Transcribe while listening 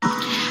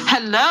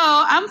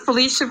Hello, I'm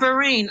Felicia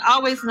Vereen,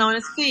 always known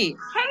as Fee.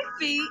 Hey,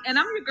 Fee, and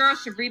I'm your girl,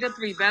 Sharita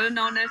 3, better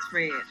known as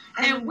Fred.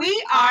 And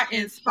we are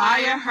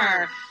Inspire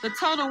Her, the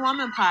Total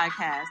Woman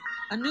podcast,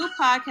 a new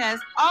podcast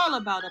all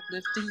about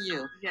uplifting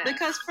you. Yes.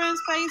 Because,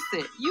 friends, face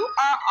it, you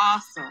are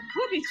awesome.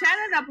 We'll be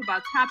chatting up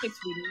about topics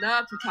we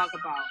love to talk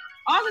about,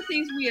 all the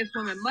things we as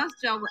women must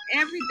juggle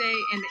every day,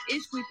 and the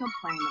ish we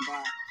complain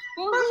about.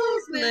 But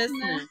who's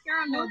listening?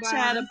 We'll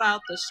chat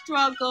about the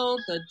struggle,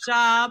 the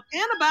job,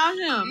 and about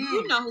him.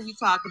 You know who we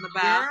talking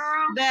about.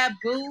 Girl. That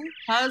boo,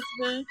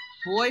 husband,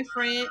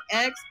 boyfriend,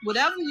 ex,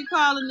 whatever you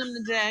calling them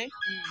today.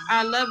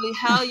 Our lovely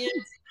hellions,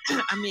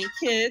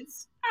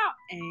 kids.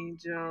 Our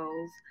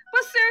angels.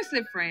 But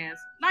seriously, friends,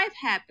 life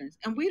happens,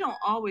 and we don't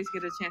always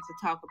get a chance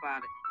to talk about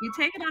it. We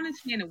take it on the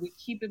chin and we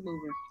keep it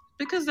moving.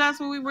 Because that's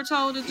what we were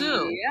told to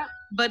do. Yep.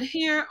 But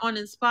here on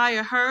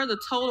Inspire Her, the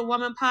Total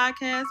Woman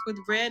podcast with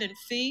Red and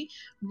Fee,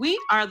 we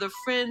are the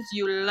friends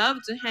you love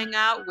to hang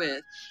out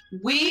with.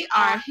 We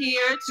are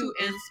here to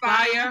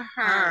inspire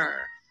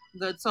her,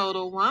 the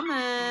Total Woman.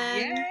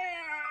 Yeah.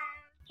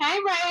 Hey,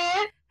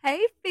 Red.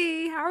 Hey,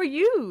 Fee. How are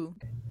you?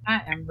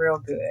 I am real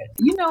good.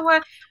 You know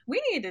what?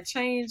 We need to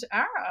change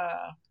our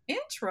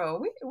intro.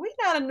 We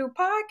not a new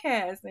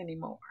podcast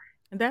anymore.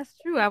 That's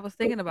true. I was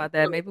thinking about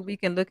that. Maybe we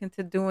can look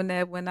into doing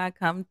that when I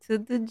come to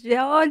the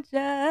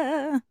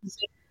Georgia.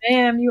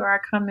 Ma'am, you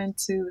are coming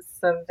to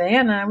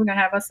Savannah. We're going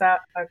to have us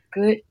out a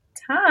good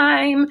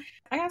time.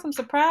 I got some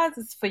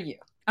surprises for you.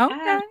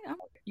 Okay.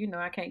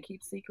 I can't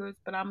keep secrets,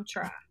 but I'm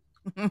trying.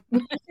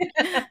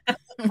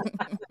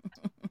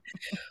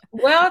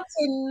 Well,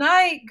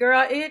 tonight,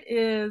 girl, it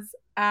is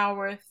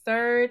our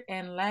third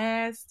and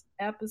last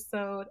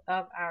episode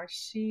of our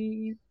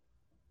She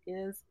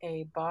is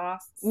a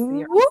Boss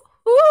series.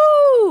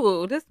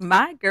 Woohoo! This is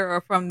my girl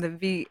from the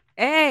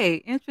VA.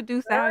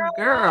 Introduce our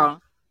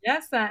girl.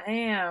 Yes, I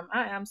am.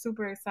 I am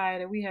super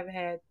excited. We have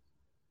had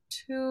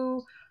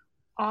two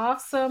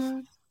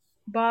awesome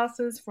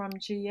bosses from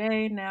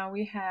GA. Now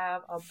we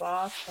have a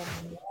boss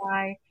from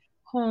my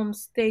home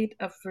state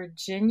of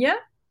Virginia.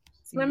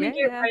 So let me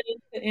get ready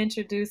to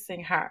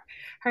introducing her.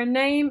 Her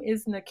name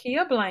is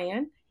Nickia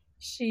Bland.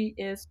 She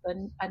is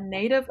a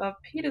native of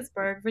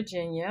Petersburg,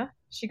 Virginia.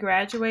 She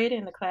graduated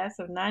in the class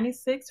of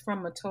 96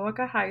 from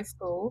Matoaka High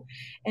School,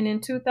 and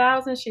in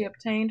 2000 she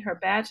obtained her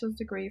bachelor's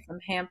degree from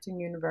Hampton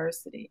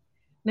University.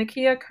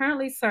 Nickia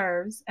currently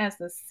serves as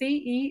the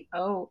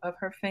CEO of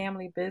her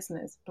family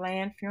business,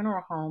 Bland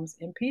Funeral Homes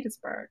in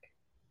Petersburg.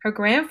 Her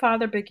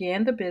grandfather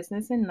began the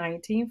business in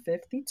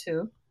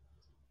 1952.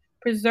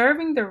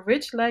 Preserving the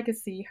rich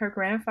legacy her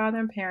grandfather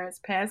and parents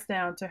passed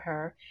down to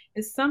her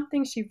is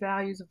something she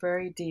values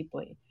very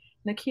deeply.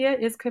 Nickia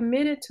is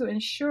committed to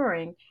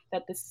ensuring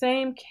that the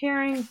same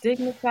caring,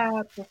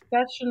 dignified,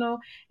 professional,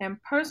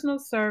 and personal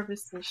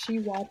services she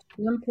watched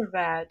them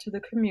provide to the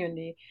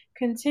community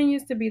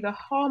continues to be the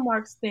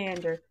hallmark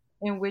standard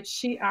in which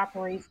she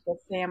operates the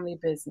family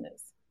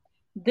business.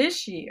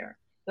 This year,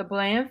 the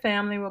Bland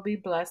family will be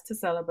blessed to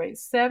celebrate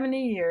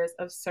 70 years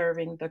of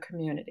serving the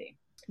community.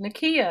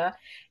 Nickia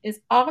is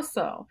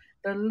also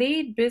the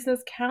lead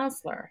business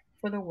counselor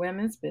for the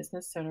Women's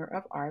Business Center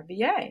of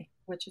RVA,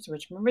 which is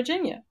Richmond,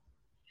 Virginia.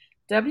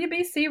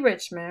 WBC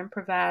Richmond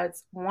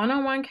provides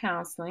one-on-one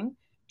counseling,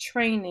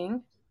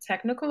 training,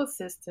 technical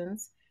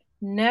assistance,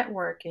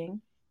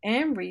 networking,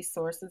 and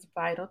resources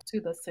vital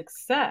to the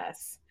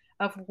success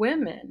of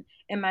women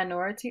and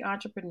minority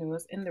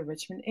entrepreneurs in the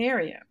Richmond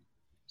area.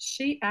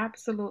 She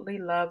absolutely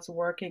loves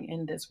working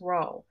in this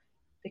role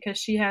because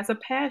she has a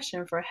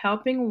passion for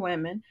helping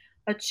women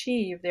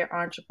achieve their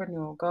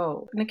entrepreneurial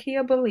goals.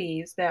 Nickia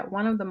believes that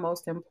one of the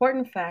most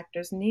important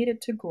factors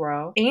needed to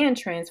grow and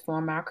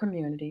transform our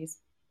communities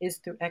is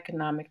through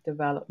economic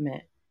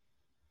development.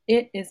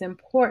 It is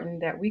important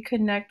that we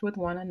connect with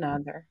one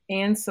another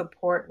and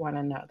support one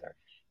another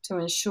to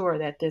ensure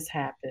that this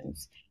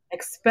happens,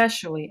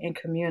 especially in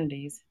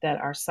communities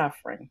that are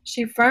suffering.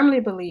 She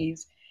firmly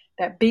believes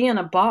that being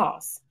a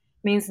boss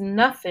means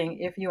nothing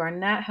if you are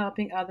not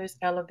helping others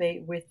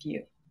elevate with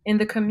you. In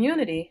the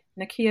community,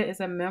 Nickia is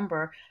a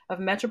member of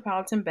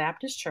Metropolitan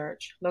Baptist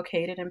Church,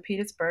 located in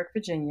Petersburg,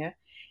 Virginia,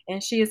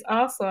 and she is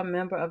also a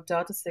member of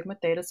Delta Sigma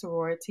Theta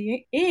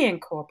Sorority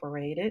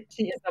Incorporated.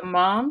 She is a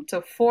mom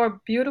to 4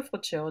 beautiful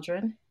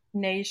children,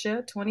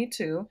 Nasia,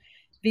 22,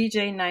 VJ,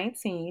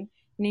 19,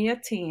 Nia,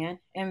 10,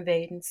 and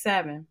Vaden,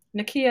 7.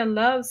 Nickia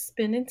loves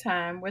spending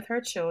time with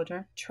her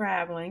children,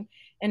 traveling,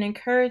 and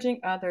encouraging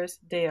others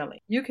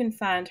daily. You can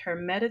find her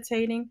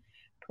meditating,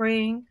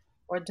 praying,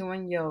 or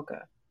doing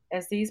yoga,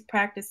 as these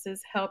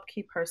practices help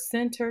keep her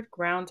centered,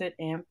 grounded,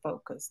 and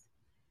focused.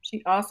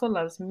 She also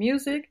loves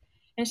music,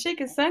 and she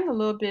can sing a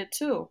little bit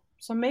too.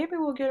 So maybe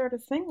we'll get her to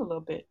sing a little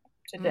bit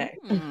today.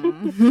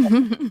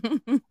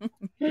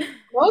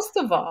 Most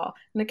of all,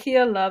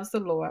 Nickia loves the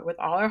Lord with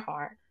all her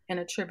heart and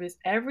attributes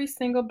every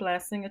single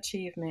blessing,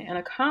 achievement, and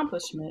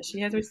accomplishment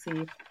she has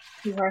received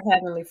to her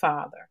Heavenly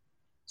Father.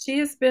 She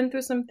has been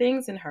through some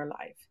things in her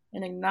life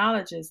and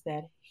acknowledges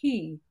that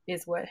He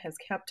is what has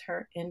kept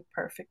her in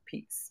perfect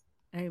peace.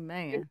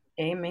 Amen.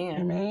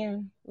 Amen.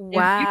 Amen. If you,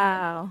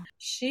 Wow.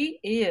 she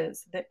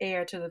is the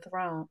heir to the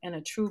throne and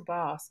a true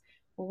boss.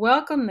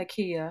 Welcome,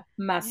 Nickia,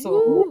 my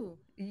soul. Woo.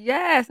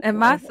 Yes, and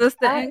my Well,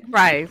 sister in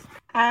Christ.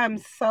 I'm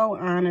so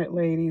honored,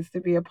 ladies,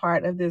 to be a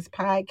part of this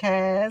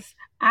podcast.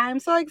 I'm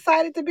so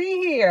excited to be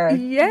here.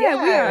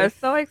 Yeah, we are Yes.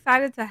 so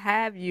excited to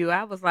have you.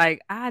 I was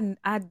like, I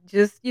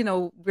just,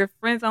 we're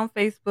friends on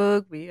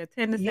Facebook. We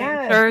attend the same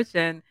Yes. church,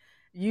 and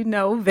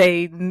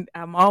Vaden.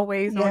 I'm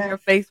always on your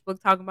Yes.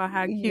 Facebook talking about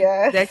how cute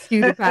that Yes.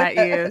 cutie pie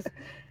is.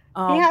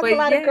 He has a But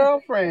lot of yeah,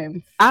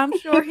 girlfriends. I'm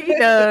sure he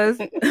does.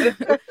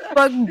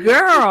 But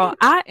girl,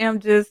 I am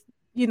just,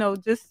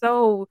 just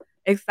so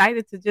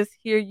excited to just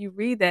hear you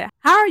read that.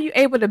 How are you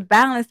able to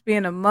balance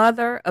being a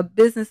mother, a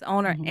business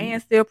owner, Mhm.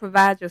 and still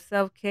provide your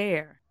self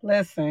care?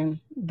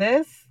 Listen,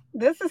 this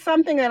is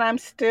something that I'm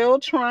still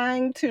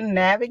trying to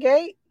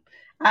navigate.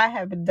 I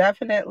have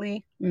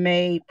definitely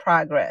made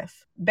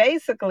progress.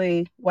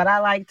 Basically, what I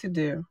like to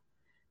do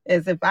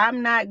is if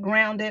I'm not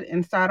grounded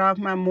and start off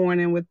my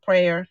morning with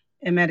prayer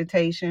and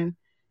meditation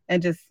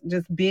and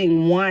just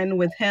being one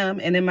with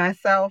him and in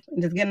myself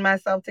and just getting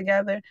myself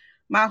together,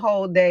 my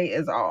whole day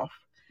is off.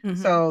 Hmm.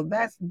 So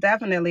that's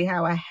definitely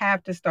how I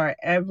have to start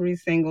every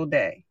single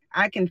day.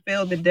 I can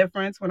feel the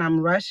difference when I'm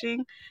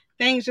rushing.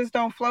 Things just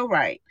don't flow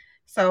right.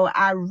 So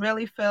I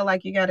really feel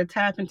like you got to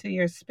tap into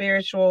your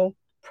spiritual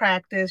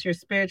practice, your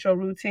spiritual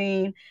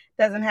routine.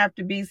 Doesn't have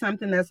to be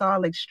something that's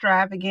all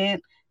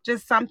extravagant,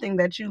 just something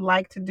that you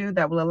like to do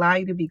that will allow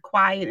you to be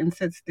quiet and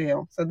sit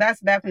still. So that's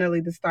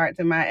definitely the start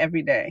to my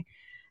everyday.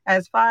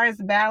 As far as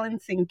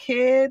balancing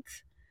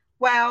kids,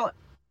 well,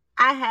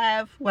 I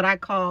have what I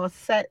call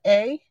set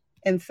A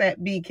and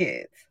set B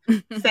kids.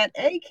 Set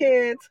A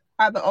kids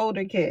are the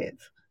older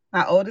kids.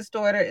 My oldest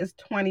daughter is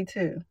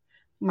 22.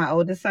 My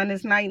oldest son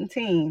is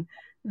 19.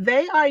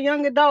 They are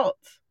young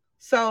adults.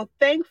 So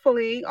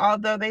thankfully,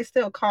 although they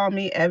still call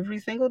me every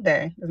single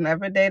day, there's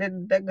never a day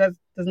does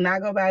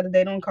not go by that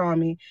they don't call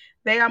me.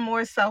 They are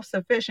more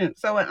self-sufficient.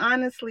 So it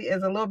honestly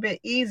is a little bit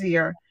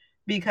easier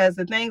because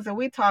the things that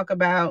we talk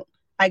about,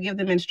 I give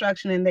them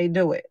instruction and they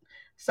do it.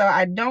 So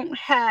I don't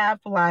have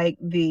like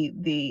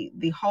the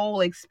whole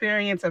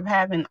experience of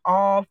having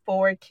all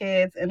four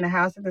kids in the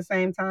house at the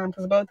same time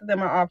because both of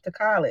them are off to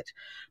college.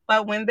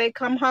 But when they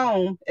come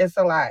home, it's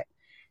a lot.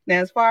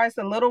 Now, as far as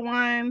the little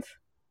ones,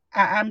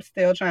 I'm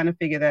still trying to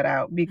figure that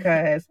out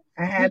because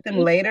I had them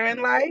later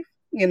in life.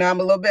 I'm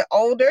a little bit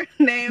older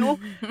now,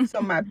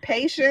 so my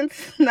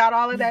patience not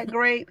all of that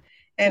great.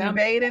 And Tell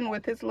me. Vaden,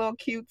 with his little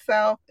cute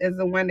self, is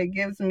the one that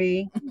gives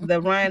me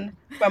the run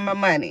for my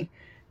money.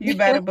 You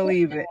better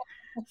believe it.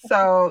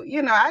 So,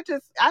 I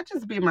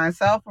just be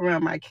myself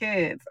around my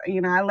kids.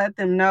 I let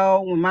them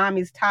know when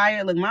mommy's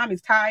tired. Look,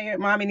 mommy's tired.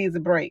 Mommy needs a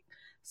break.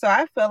 So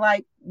I feel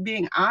like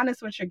being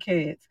honest with your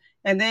kids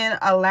and then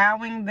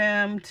allowing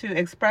them to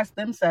express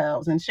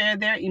themselves and share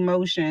their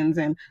emotions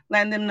and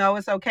letting them know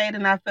it's okay to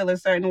not feel a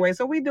certain way.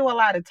 So we do a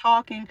lot of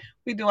talking,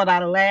 we do a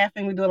lot of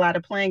laughing, we do a lot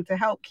of playing to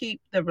help keep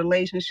the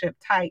relationship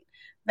tight.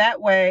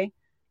 That way,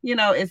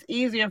 it's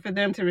easier for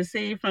them to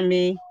receive from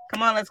me.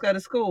 Come on, let's go to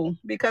school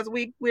because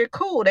we're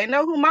cool. They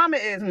know who mama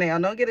is now.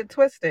 Don't get it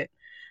twisted.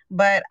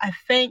 But I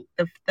think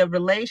the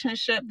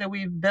relationship that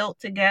we've built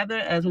together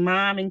as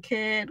mom and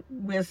kid,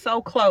 we're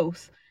so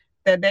close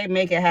that they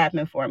make it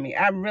happen for me.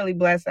 I'm really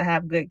blessed to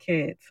have good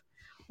kids.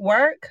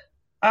 Work?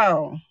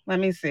 Oh, let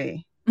me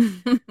see.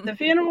 The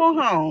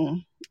funeral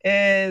home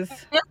is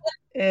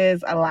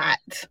is a lot.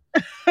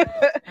 I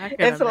can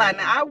It's a lot.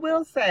 Now, imagine. I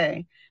will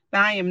say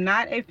that I am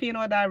not a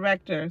funeral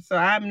director, so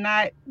I'm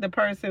not the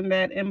person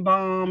that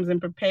embalms and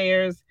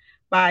prepares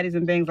bodies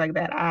and things like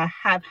that. I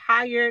have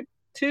hired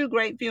two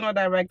great funeral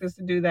directors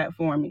to do that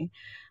for me.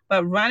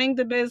 But running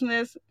the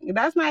business,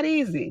 that's not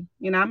easy.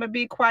 I'm going to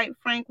be quite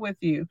frank with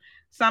you.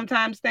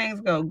 Sometimes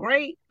things go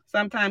great,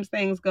 sometimes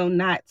things go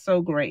not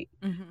so great.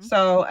 Hmm.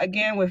 So,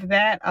 again, with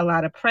that, a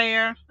lot of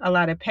prayer, a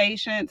lot of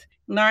patience,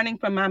 learning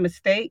from my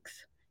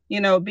mistakes,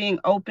 being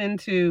open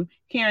to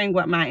hearing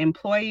what my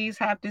employees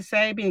have to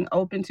say, being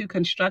open to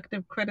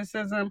constructive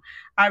criticism.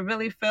 I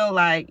really feel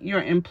like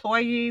your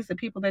employees, the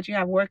people that you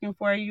have working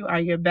for you, are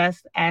your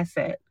best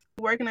asset.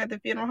 Working at the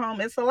funeral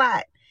home, it's a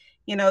lot.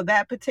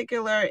 That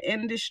particular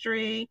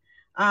industry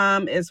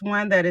is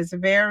one that is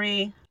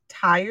very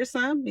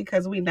tiresome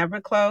because we never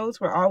close.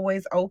 We're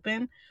always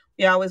open.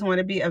 We always want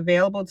to be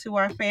available to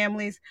our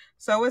families.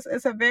 So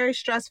it's a very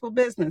stressful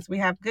business. We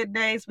have good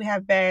days, we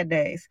have bad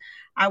days.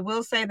 I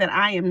will say that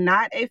I am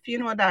not a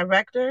funeral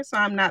director, so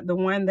I'm not the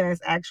one that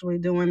is actually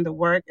doing the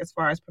work as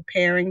far as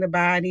preparing the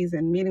bodies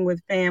and meeting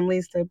with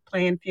families to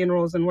plan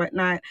funerals and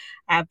whatnot.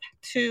 I have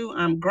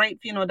two great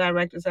funeral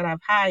directors that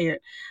I've hired.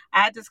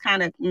 I just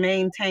kind of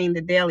maintain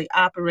the daily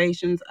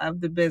operations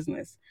of the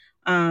business.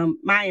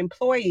 My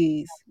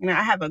employees, I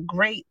have a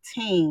great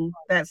team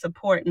that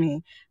support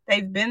me.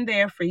 They've been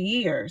there for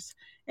years.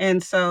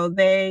 And so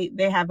they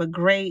have a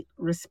great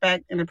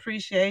respect and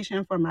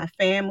appreciation for my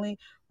family,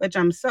 which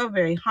I'm so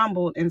very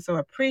humbled and so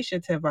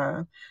appreciative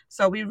of.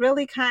 So we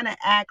really kind of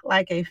act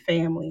like a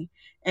family,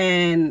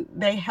 and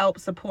they help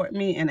support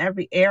me in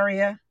every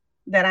area.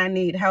 that I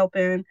need help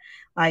in.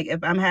 Like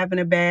if I'm having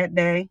a bad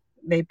day,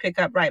 they pick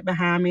up right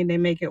behind me, they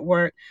make it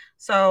work.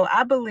 So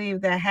I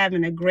believe that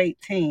having a great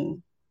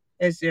team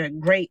is your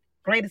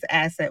greatest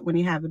asset when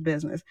you have a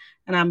business.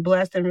 And I'm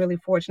blessed and really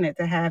fortunate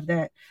to have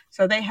that.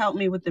 So they help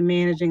me with the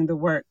managing the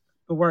work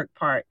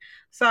part.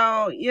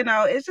 So,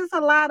 it's just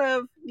a lot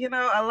of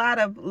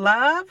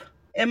love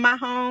in my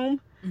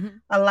home,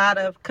 Mhm. a lot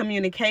of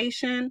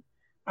communication.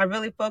 I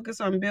really focus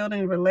on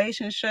building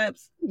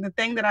relationships. The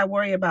thing that I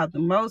worry about the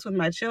most with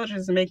my children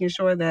is making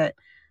sure that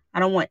I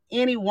don't want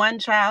any one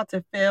child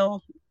to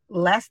feel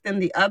less than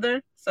the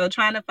other. So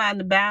trying to find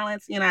the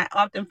balance, I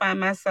often find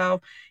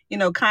myself,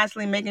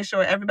 constantly making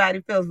sure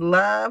everybody feels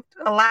loved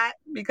a lot,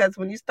 because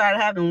when you start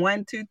having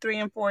one, two, three,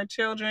 and four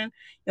children,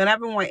 you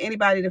never want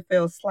anybody to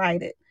feel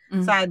slighted. So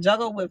Mhm. I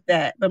juggle with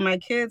that. But my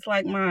kids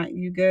like, Mom,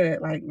 you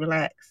good, like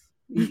relax.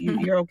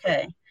 You're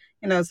okay.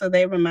 So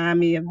they remind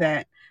me of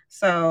that.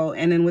 So,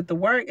 and then with the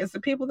work, it's the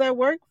people that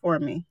work for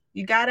me.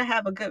 You got to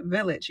have a good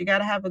village. You got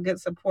to have a good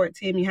support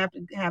team. You have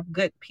to have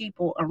good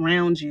people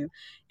around you.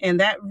 And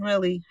that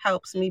really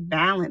helps me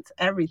balance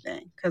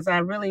everything, because I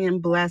really am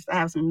blessed. I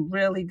have some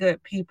really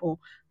good people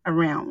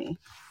around me.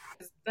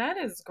 That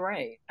is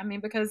great. I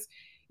mean, because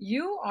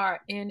you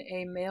are in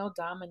a male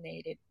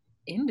dominated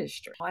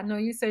industry. I know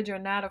you said you're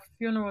not a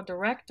funeral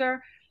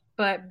director,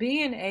 but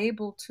being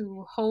able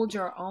to hold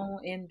your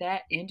own in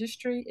that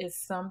industry is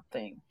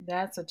something.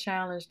 That's a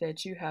challenge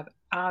that you have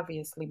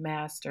obviously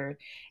mastered.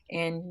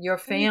 And your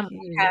Thank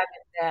family you.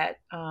 having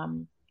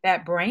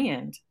that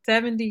brand,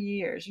 70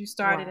 years. You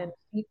started in Wow.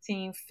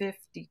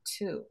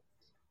 1852.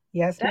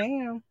 Yes,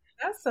 ma'am.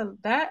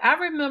 That I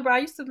remember. I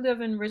used to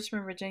live in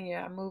Richmond,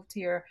 Virginia. I moved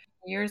here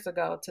years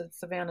ago to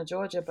Savannah,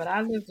 Georgia, but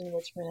I lived in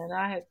Richmond, and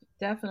I had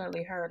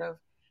definitely heard of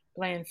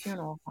Bland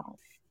Funeral Home.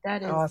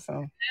 That is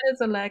Awesome. that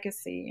is a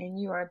legacy, and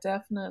you are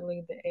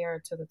definitely the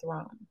heir to the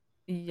throne.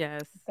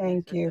 Yes, yes,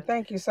 Thank yes, you. yes.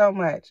 Thank you so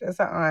much. It's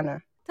an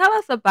honor. Tell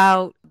us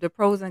about the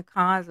pros and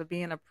cons of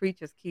being a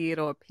preacher's kid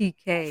or a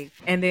PK.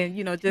 And then,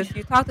 just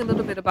you talked a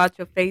little bit about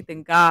your faith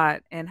in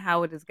God and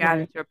how it has guided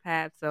Right. your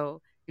path.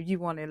 So if you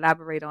want to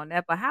elaborate on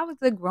that, but how was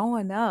it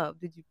growing up?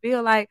 Did you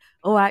feel like,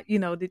 were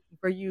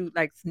you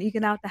like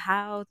sneaking out the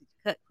house? Did you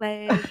cut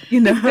class?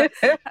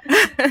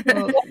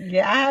 Well,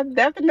 yeah, I have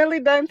definitely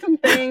done some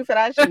things that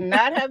I should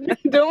not have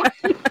been doing.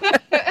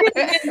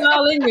 Getting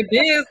all in your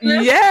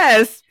business.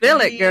 Yes, spill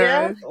it,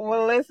 Yes, girl.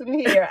 well, listen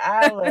here.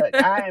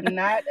 I am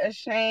not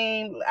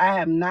ashamed. I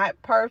am not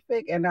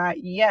perfect. And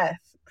yes,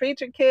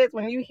 preacher kids,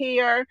 when you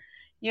hear,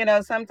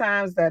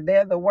 sometimes that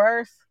they're the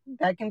worst,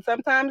 that can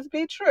sometimes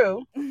be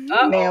true.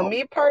 Now, Uh-oh.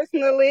 me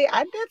personally,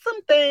 I did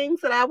some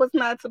things that I was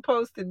not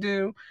supposed to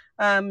do.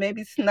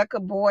 Maybe snuck a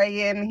boy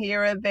in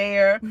here or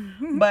there.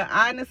 But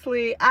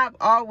honestly, I've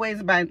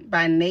always,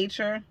 by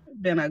nature,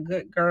 been a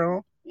good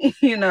girl,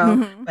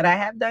 but I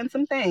have done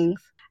some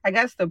things. I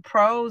guess the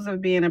pros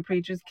of being a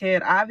preacher's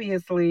kid,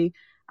 obviously,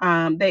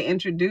 they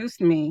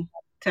introduced me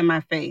to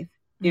my faith.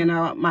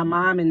 My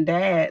mom and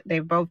dad, they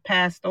both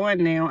passed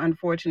on now,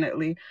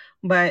 unfortunately,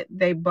 but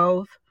they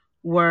both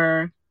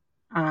were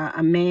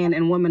a man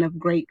and woman of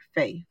great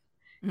faith.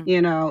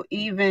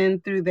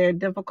 Even through their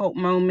difficult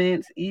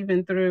moments,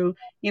 even through,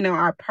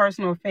 our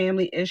personal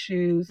family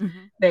issues,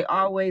 they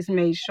always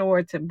made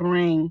sure to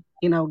bring,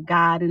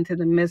 God into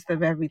the midst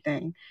of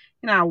everything.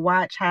 I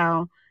watch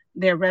how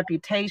their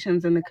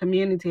reputations in the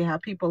community, how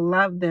people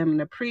loved them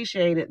and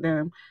appreciated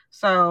them.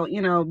 So,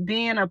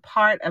 being a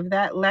part of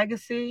that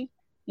legacy,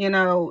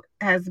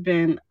 has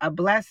been a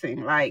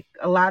blessing. Like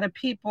a lot of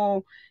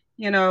people,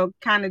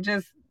 kind of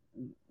just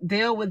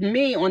deal with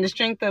me on the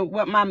strength of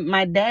what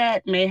my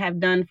dad may have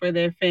done for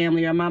their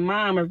family, or my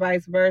mom, or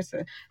vice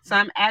versa. So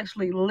I'm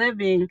actually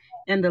living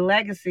in the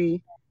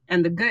legacy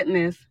and the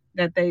goodness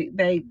that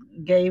they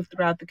gave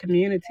throughout the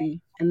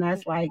community. And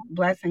that's like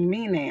blessing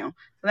me now.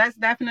 So that's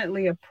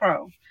definitely a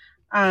pro.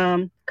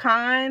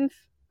 Cons,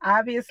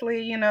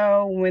 obviously,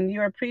 when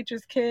you're a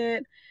preacher's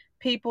kid,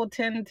 people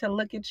tend to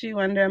look at you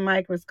under a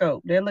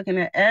microscope. They're looking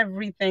at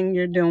everything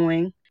you're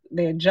doing.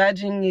 They're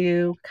judging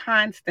you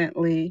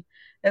constantly.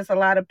 There's a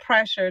lot of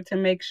pressure to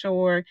make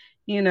sure,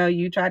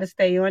 you try to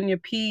stay on your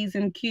P's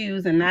and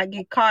Q's and not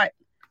get caught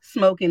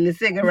smoking the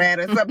cigarette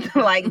or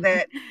something like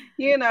that.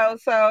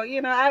 So,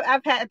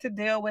 I've had to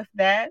deal with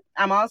that.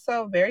 I'm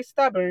also very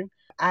stubborn.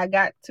 I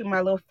got to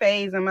my little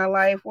phase in my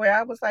life where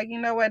I was like, you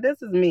know what,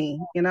 this is me.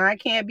 I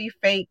can't be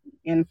fake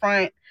in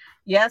front.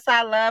 Yes,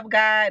 I love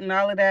God and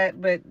all of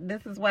that, but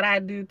this is what I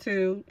do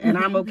too, and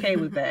I'm okay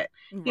with that.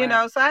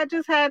 Right. So I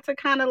just had to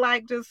kind of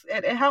like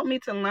it helped me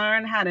to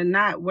learn how to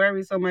not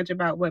worry so much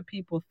about what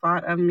people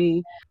thought of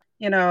me.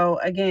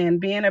 Again,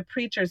 being a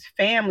preacher's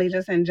family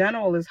just in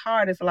general is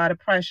hard. It's a lot of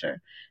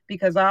pressure,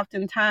 because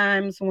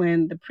oftentimes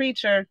when the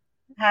preacher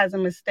has a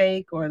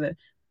mistake, or the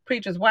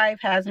preacher's wife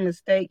has a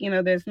mistake,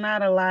 there's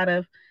not a lot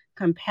of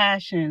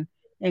compassion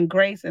and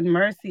grace and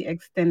mercy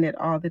extended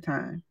all the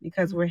time,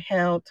 because we're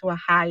held to a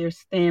higher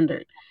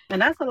standard.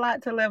 And that's a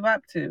lot to live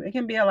up to. It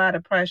can be a lot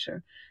of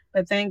pressure.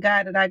 But thank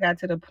God that I got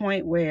to the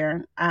point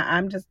where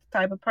I'm just the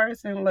type of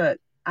person, look,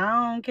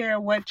 I don't care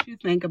what you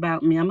think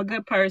about me. I'm a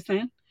good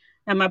person.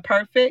 Am I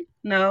perfect?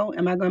 No.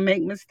 Am I going to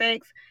make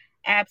mistakes?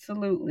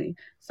 Absolutely.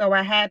 So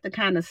I had to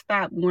kind of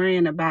stop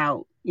worrying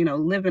about,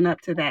 living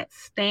up to that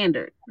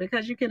standard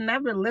because you can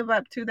never live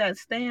up to that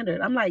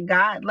standard. I'm like,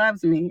 God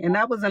loves me, and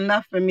that was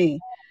enough for me.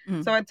 So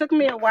Mm. it took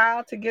me a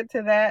while to get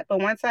to that, but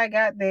once I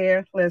got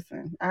there,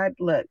 listen,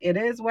 it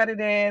is what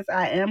it is.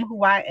 I am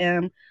who I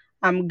am.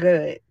 I'm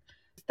good.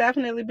 It's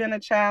definitely been a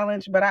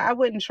challenge, but I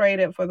wouldn't trade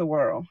it for the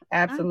world. I,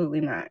 Absolutely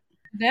not.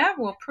 That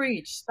will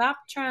preach. Stop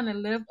trying to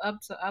live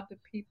up to other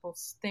people's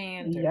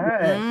standard.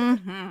 Yes,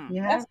 mm-hmm.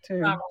 you That's have the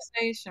to.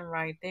 conversation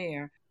right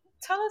there.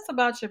 Tell us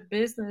about your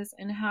business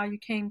and how you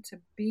came to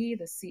be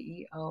the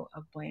CEO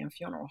of Bland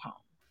Funeral Home.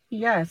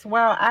 Yes,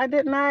 well, I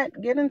did not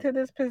get into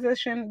this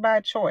position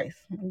by choice.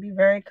 I'll be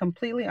very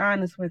completely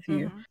honest with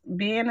you. Mm-hmm.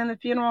 Being in the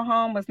funeral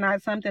home was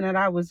not something that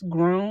I was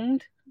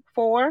groomed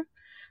for.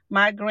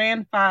 My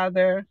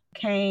grandfather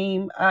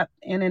came up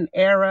in an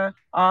era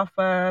off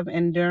of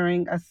and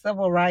during a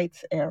civil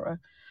rights era.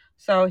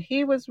 So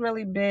he was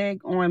really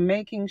big on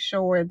making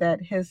sure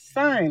that his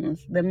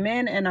sons, the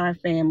men in our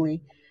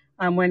family,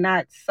 were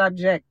not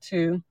subject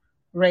to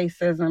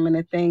racism and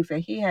the things that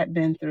he had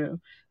been through.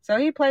 So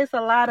he placed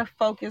a lot of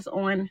focus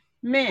on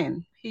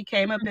men. He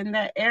came up in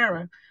that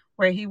era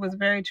where he was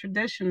very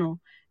traditional,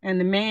 and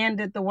the man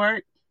did the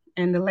work,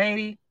 and the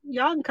lady,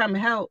 y'all can come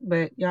help,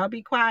 but y'all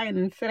be quiet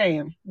and sit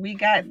down. We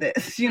got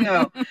this.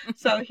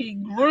 So he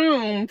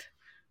groomed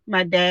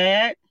my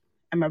dad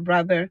and my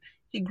brother.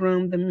 He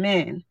groomed the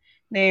men.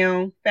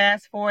 Now,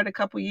 fast forward a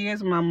couple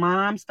years, when my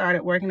mom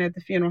started working at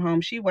the funeral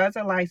home, she was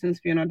a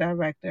licensed funeral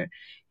director.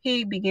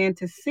 He began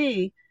to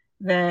see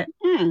that,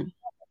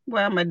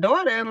 well, my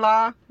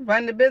daughter-in-law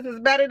run the business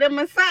better than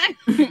my son.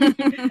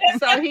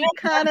 So he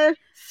kind of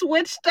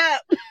switched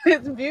up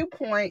his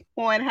viewpoint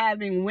on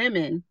having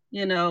women,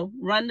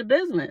 run the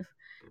business.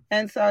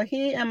 And so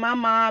he and my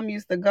mom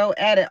used to go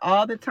at it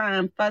all the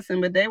time,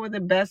 fussing, but they were the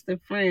best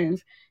of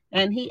friends.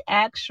 And he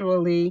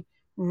actually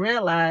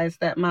realized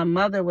that my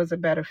mother was a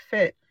better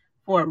fit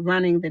for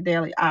running the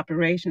daily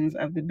operations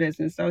of the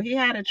business. So he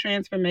had a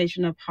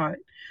transformation of heart,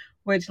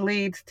 which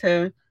leads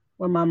to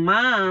when my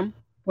mom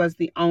was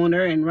the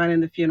owner and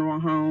running the funeral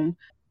home.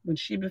 When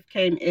she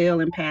became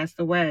ill and passed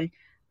away,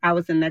 I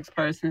was the next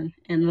person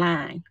in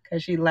line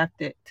because she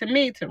left it to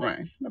me to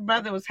run. My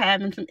brother was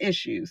having some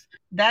issues.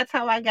 That's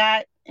how I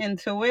got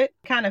into it.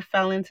 Kind of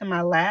fell into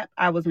my lap.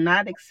 I was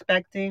not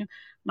expecting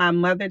my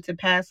mother to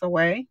pass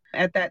away.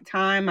 At that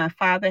time, my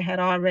father had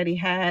already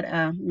had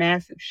a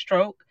massive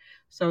stroke,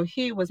 so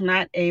he was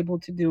not able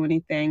to do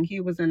anything.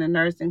 He was in a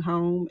nursing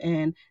home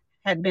and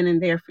had been in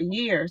there for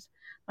years.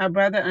 My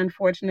brother,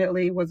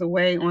 unfortunately, was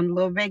away on a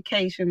little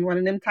vacation, one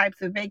of them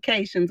types of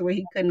vacations where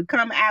he couldn't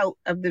come out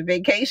of the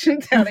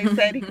vacation till they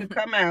said he could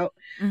come out.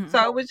 Mm-hmm.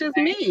 So it was just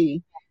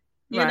me,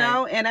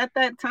 Right. and at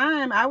that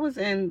time, I was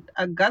in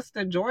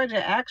Augusta,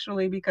 Georgia,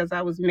 actually, because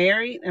I was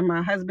married and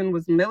my husband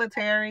was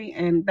military,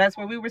 and that's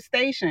where we were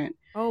stationed.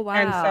 Oh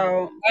And wow.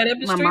 so Right up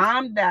the my street.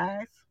 mom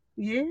dies.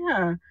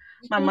 Yeah.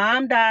 My Mhm.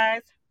 mom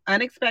dies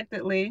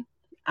unexpectedly.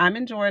 I'm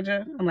in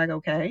Georgia. I'm like,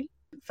 okay.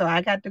 So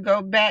I got to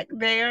go back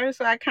there.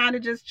 So I kind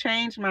of just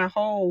changed my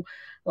whole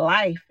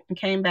life and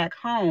came back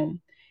home.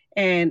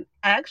 And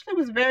I actually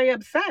was very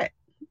upset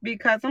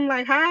because I'm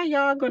like, how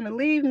y'all going to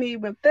leave me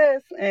with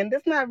this? And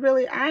this not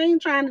really, I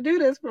ain't trying to do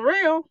this for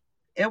real.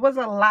 It was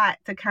a lot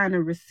to kind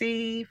of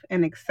receive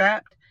and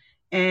accept.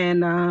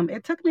 And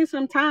it took me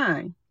some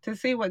time to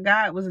see what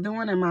God was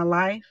doing in my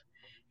life.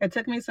 It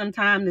took me some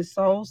time to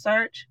soul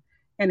search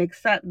and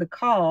accept the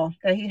call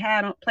that He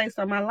had placed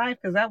on my life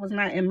because that was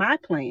not in my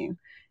plan.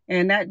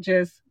 And that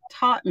just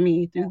taught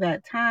me through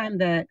that time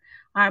that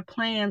our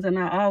plans are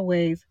not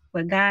always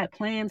what God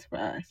plans for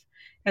us.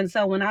 And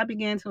so when I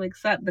began to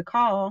accept the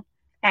call,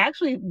 I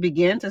actually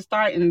began to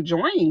start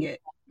enjoying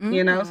it. So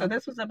Mm-hmm.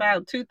 this was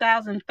about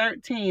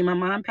 2013. My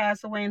mom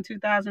passed away in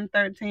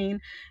 2013,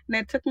 and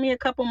it took me a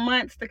couple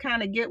months to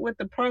kind of get with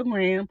the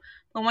program.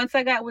 But once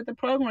I got with the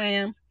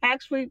program, I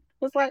actually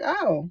was like,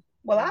 oh,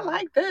 well, I Wow.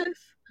 like this.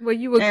 Well,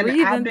 you were And I've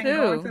grieving been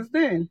going too. since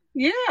then.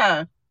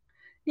 Yeah.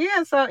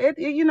 Yeah, so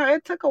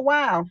it took a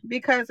while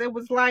because it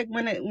was like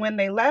when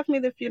they left me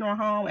the funeral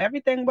home,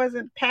 everything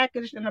wasn't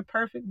packaged in a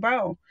perfect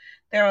bow.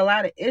 There were a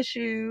lot of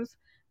issues,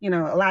 a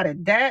lot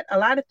of debt, a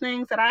lot of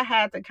things that I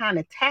had to kind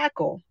of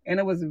tackle, and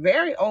it was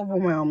very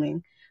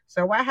overwhelming.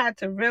 So I had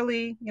to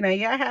really,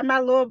 yeah, I had my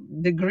little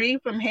degree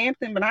from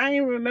Hampton, but I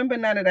didn't remember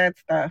none of that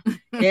stuff.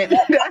 And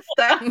that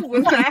stuff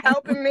was not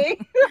helping me.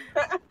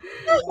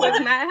 Was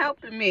not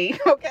helping me.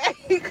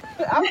 Okay.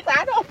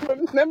 I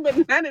don't remember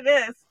none of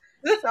this.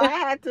 So I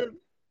had to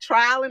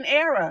trial and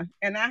error,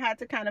 and I had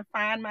to kind of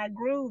find my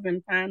groove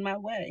and find my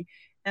way.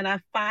 And I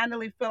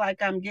finally feel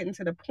like I'm getting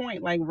to the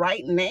point, like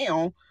right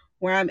now,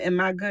 where I'm in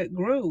my good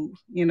groove,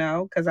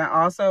 because I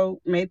also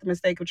made the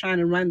mistake of trying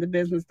to run the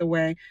business the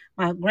way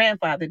my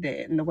grandfather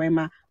did and the way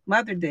my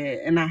mother did.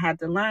 And I had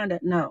to learn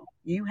that no,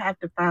 you have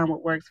to find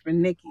what works for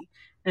Nikki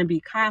and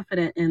be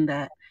confident in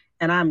that.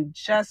 And I'm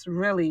just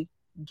really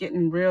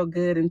getting real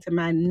good into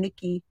my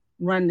Nicki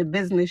run the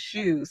business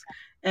shoes.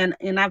 And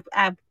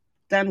I've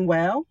done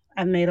well.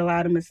 I've made a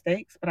lot of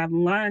mistakes, but I've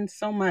learned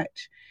so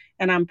much.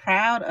 And I'm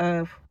proud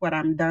of what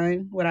I've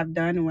done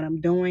and what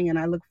I'm doing, and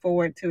I look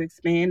forward to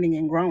expanding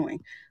and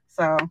growing.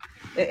 So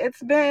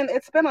it's been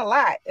a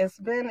lot. It's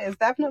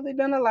definitely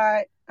been a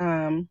lot.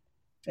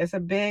 It's a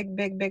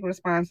big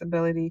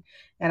responsibility,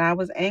 and I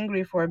was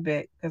angry for a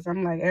bit because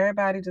I'm like,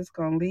 everybody just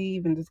gonna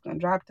leave and just gonna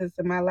drop this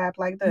in my lap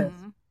like this.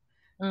 Mhm.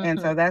 And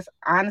Mm-hmm. so that's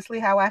honestly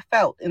how I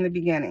felt in the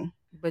beginning.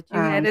 But you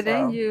had it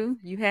in So you.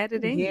 You had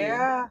it in you.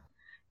 yeah,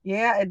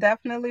 yeah, it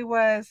definitely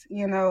was, a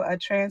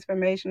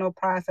transformational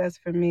process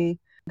for me.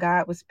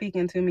 God was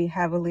speaking to me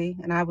heavily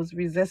and I was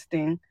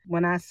resisting.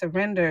 When I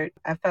surrendered,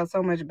 I felt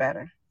so much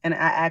better. And I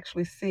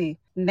actually see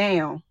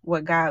now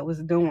what God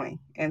was doing.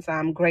 And so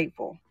I'm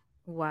grateful.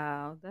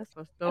 Wow, that's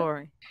a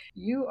story.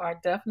 You are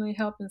definitely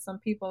helping some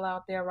people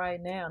out there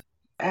right now. So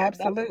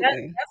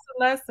Absolutely. that's a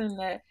lesson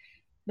that,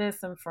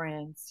 listen,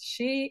 friends,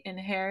 she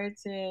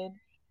inherited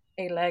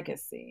a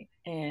legacy,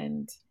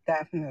 and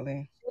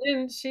Definitely.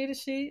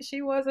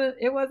 she wasn't,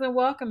 it wasn't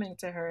welcoming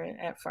to her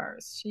at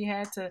first. She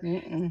had to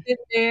Mm-mm. sit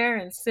there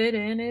and sit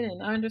in it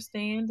and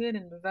understand it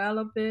and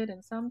develop it.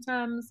 And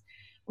sometimes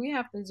we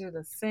have to do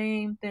the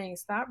same thing.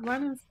 Stop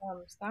running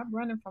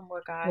from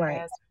what God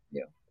Right, has for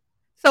you.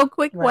 So,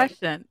 quick right.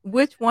 question: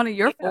 which one of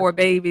your Yeah. four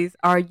babies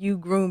are you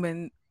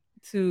grooming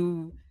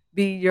to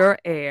be your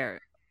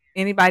heir?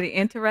 Anybody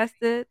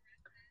interested?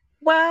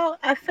 Well,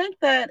 I think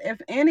that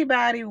if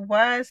anybody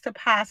was to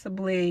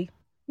possibly,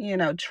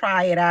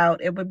 try it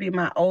out, it would be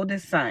my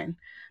oldest son.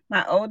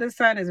 My oldest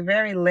son is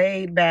very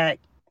laid back,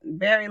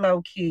 very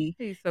low key,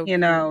 He's so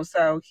cute.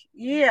 so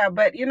yeah,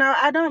 but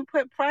I don't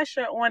put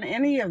pressure on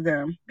any of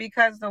them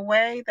because the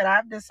way that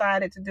I've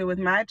decided to do with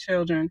my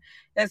children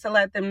is to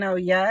let them know,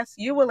 yes,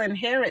 you will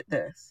inherit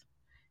this.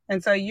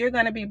 And so you're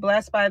going to be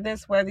blessed by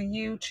this, whether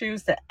you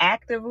choose to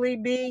actively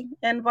be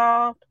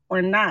involved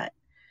or not,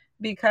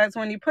 because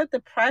when you put the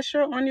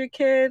pressure on your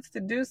kids to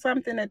do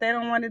something that they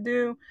don't want to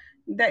do,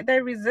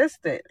 they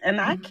resist it. And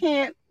I Mhm.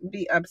 can't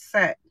be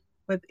upset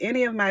with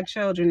any of my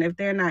children if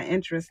they're not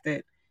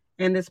interested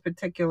in this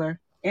particular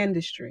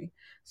industry.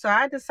 So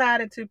I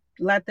decided to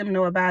let them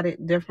know about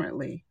it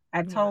differently.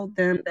 I Wow. told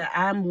them that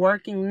I'm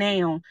working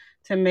now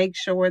to make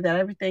sure that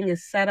everything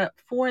is set up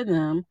for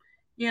them,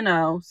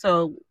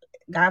 so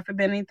God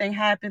forbid anything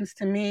happens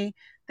to me,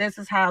 this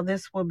is how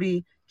this will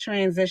be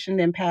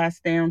transitioned and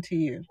passed down to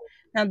you.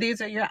 Now,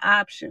 these are your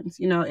options.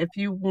 If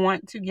you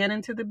want to get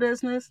into the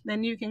business,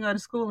 then you can go to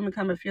school and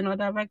become a funeral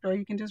director, or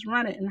you can just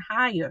run it and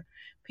hire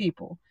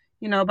people.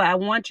 But I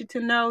want you to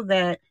know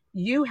that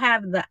you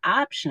have the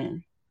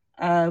option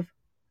of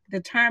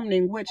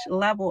determining which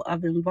level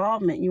of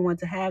involvement you want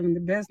to have in the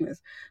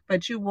business,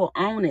 but you will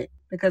own it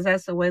because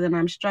that's the way that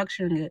I'm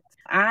structuring it.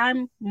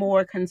 I'm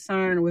more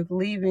concerned with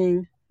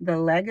leaving the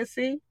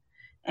legacy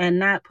and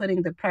not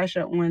putting the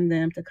pressure on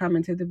them to come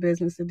into the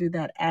business to do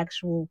that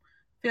actual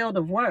field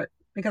of work,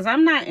 because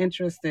I'm not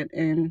interested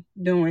in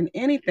doing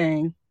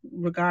anything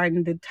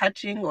regarding the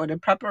touching or the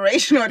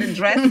preparation or the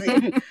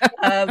dressing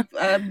of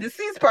a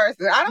deceased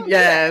person. I don't do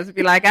that. Yes,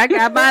 be like, I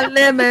got my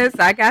limits.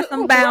 I got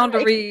some Right.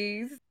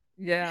 boundaries.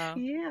 Yeah.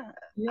 Yeah.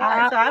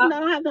 Yeah, So I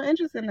don't have no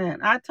interest in that.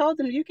 I told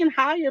them you can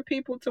hire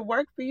people to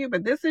work for you,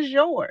 but this is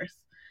yours.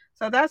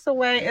 So that's the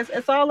way.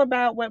 It's all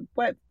about what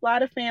a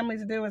lot of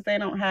families do is they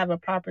don't have a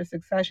proper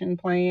succession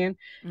plan,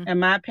 and Mhm.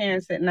 my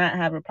parents did not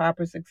have a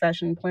proper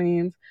succession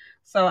plans.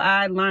 So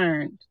I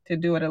learned to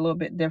do it a little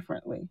bit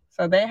differently.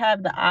 So they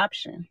have the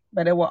option,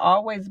 but it will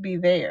always be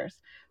theirs.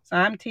 So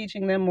I'm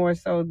teaching them more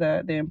so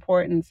the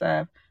importance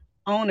of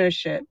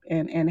ownership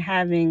and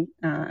having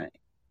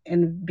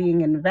and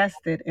being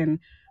invested in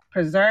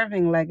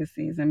preserving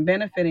legacies and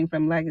benefiting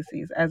from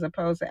legacies, as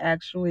opposed to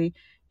actually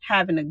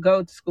having to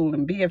go to school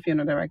and be a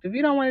funeral director. If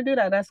you don't want to do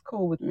that, that's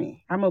cool with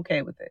me. I'm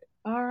okay with it.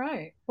 all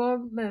right.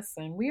 Well,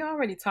 listen, we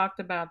already talked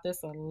about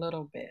this a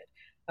little bit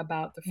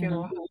about the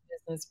funeral Hmm. home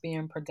business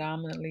being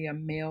predominantly a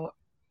male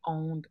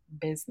owned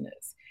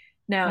business.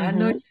 Now, I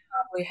know you Hmm.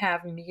 probably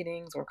have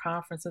meetings or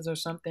conferences or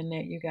something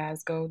that you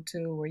guys go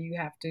to where you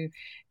have to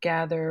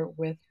gather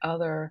with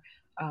other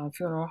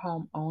funeral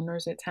home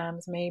owners at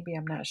times, maybe.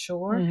 I'm not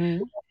sure.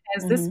 Hmm.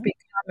 Has this Hmm.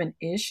 become an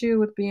issue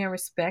with being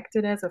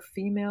respected as a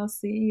female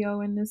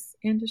CEO in this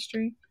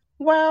industry?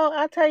 Well,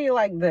 I'll tell you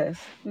like this: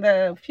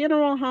 the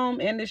funeral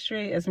home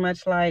industry is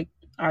much like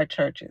our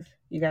churches.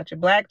 You got your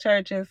black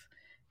churches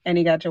and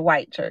you got your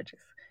white churches.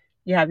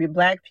 You have your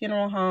black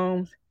funeral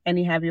homes and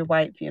you have your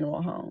white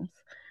funeral homes.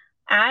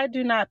 I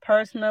do not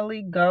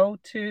personally go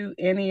to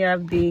any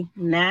of the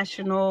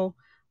national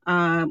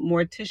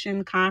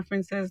mortician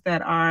conferences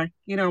that are,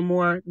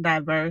 more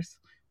diverse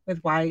with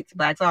whites,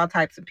 blacks, all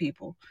types of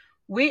people.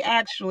 We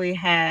actually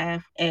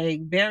have a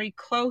very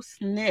close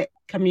knit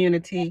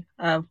community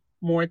of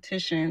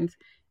morticians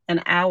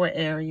in our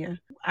area.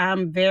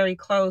 I'm very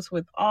close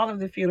with all of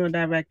the funeral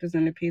directors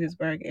in the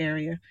Petersburg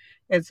area.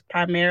 It's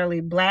primarily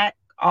black,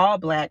 all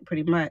black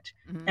pretty much,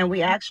 and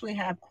we Mhm. actually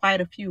have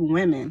quite a few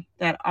women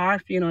that are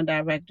funeral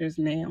directors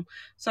now.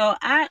 So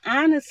I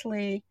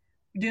honestly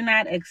do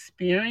not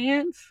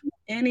experience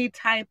any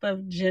type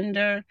of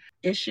gender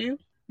issue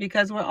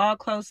because we're all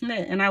close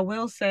knit. And I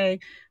will say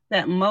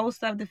that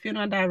most of the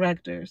funeral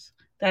directors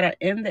that are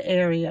in the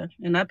area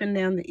and up and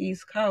down the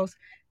East Coast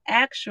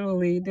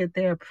actually did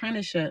their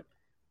apprenticeship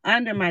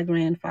under my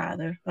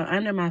grandfather or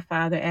under my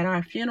father at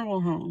our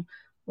funeral home.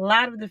 A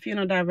lot of the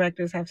funeral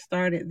directors have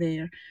started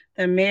there.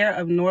 The mayor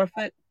of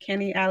Norfolk,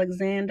 Kenny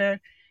Alexander,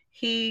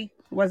 he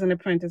was an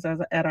apprentice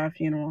at our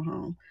funeral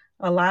home.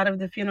 A lot of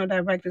the funeral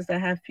directors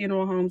that have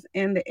funeral homes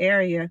in the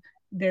area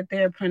did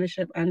their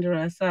apprenticeship under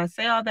us. So I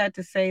say all that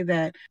to say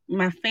that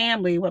my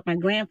family, what my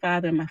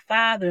grandfather and my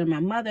father and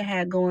my mother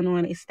had going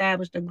on,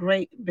 established a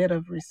great bit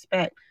of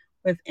respect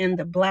within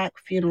the Black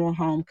funeral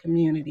home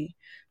community.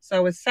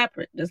 So it's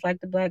separate, just like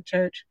the Black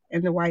church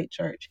and the white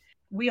church.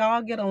 We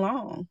all get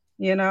along.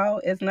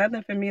 It's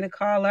nothing for me to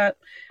call up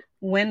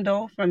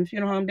Wendell from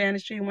Funeral Home down the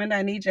street. Wendell,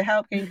 I need your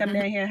help. Can you come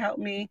down here and help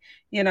me?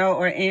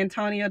 Or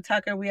Antonio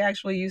Tucker. We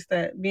actually used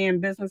to be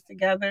in business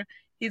together.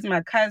 He's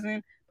my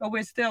cousin, but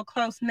we're still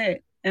close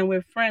knit and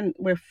we're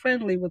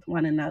friendly with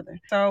one another.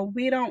 So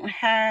we don't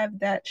have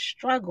that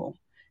struggle.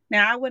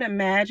 Now I would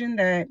imagine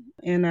that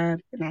and I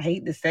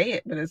hate to say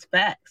it, but it's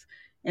facts.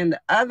 In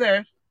the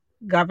other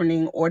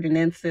governing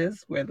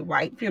ordinances where the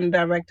white funeral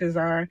directors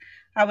are,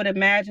 I would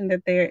imagine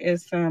that there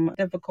is some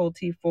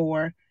difficulty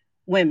for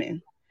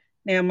women.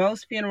 Now,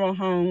 most funeral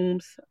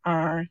homes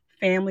are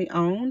family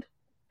owned,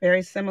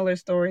 very similar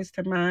stories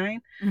to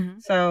mine. Mm-hmm.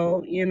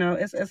 So,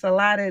 it's a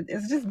lot of,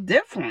 it's just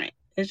different.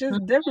 It's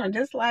just different,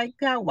 just like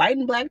how white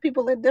and Black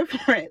people are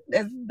different.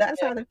 That's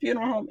how the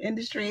funeral home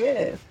industry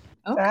is.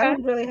 So I Okay.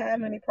 don't really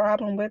have any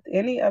problem with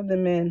any of the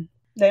men.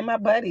 They my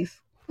buddies.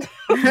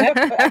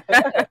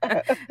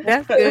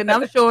 That's good. And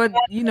I'm sure,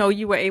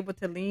 you were able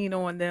to lean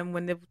on them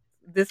when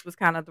this was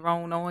kind of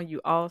thrown on you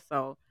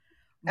also.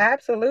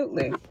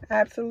 Absolutely.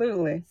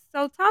 Absolutely.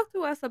 So talk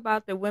to us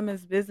about the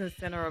Women's Business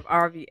Center of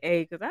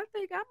RVA, because I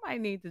think I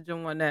might need to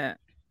join that.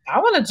 I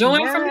want to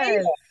join from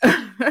Yes. here.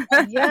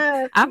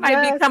 Yes. I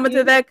might be Yes. coming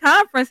to that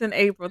conference in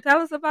April.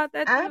 Tell us about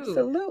that too.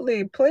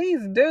 Absolutely.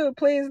 Please do.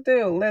 Please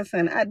do.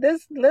 Listen,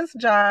 this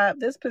job,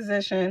 this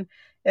position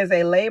is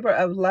a labor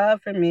of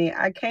love for me.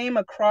 I came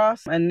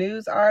across a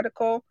news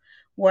article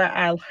where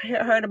I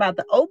heard about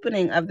the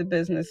opening of the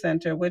business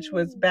center, which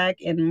was back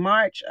in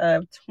March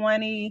of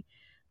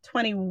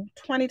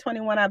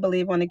 2021, I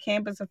believe, on the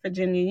campus of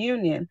Virginia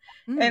Union.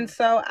 And Mm.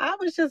 so I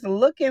was just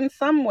looking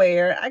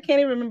somewhere. I can't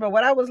even remember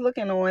what I was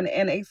looking on,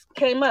 and it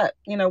came up.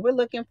 We're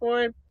looking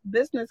for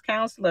business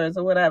counselors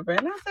or whatever.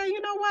 And I said, you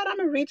know what? I'm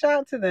going to reach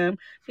out to them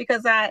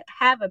because I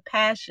have a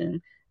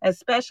passion,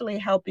 especially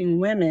helping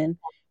women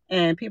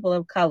and people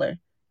of color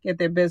get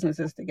their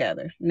businesses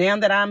together. Now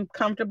that I'm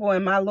comfortable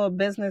in my little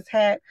business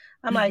hat,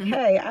 I'm like,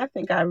 hey, I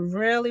think I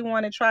really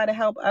want to try to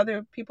help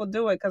other people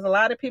do it because a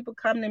lot of people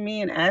come to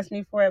me and ask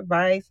me for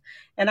advice,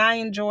 and I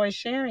enjoy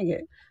sharing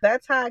it.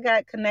 That's how I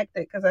got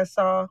connected because I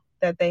saw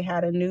that they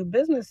had a new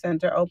business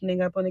center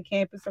opening up on the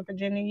campus of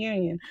Virginia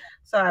Union.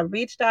 So I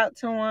reached out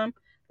to them.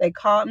 They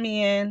called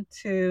me in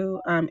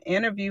to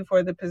interview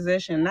for the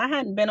position. I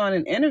hadn't been on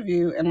an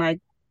interview in like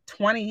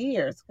 20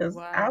 years because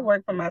I Wow.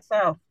 work for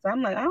myself. So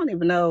I'm like, I don't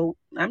even know.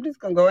 I'm just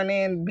going to go in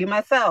there and be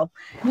myself.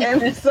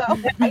 And so,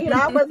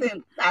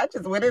 I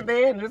just went in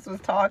there and just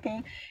was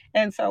talking.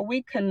 And so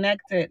we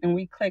connected and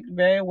we clicked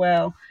very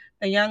well.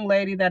 The young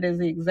lady that is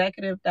the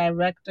executive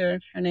director,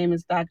 her name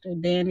is Dr.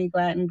 Danny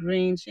Gladden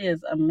Green. She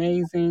is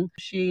amazing.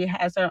 She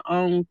has her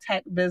own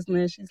tech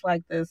business. She's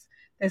like this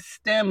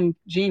STEM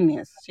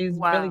genius. She's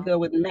really Wow. good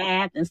with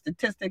math and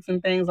statistics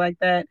and things like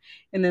that.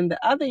 And then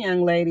the other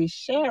young lady,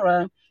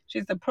 Shara,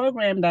 she's the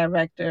program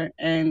director,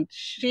 and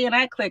she and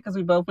I clicked because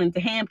we both went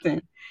to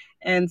Hampton.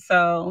 And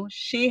so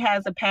she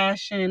has a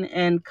passion,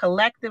 and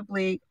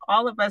collectively,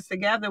 all of us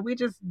together, we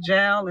just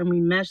gel and we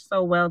mesh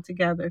so well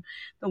together.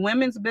 The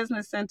Women's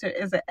Business Center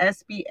is a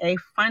SBA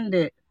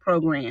funded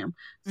program.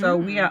 So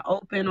we Mm. are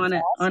open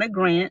on a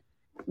grant.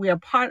 We are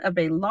part of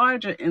a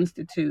larger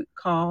institute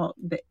called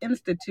the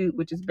Institute,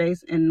 which is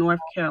based in North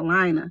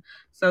Carolina.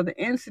 So the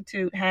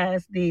Institute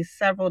has these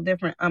several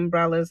different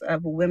umbrellas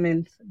of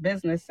women's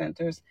business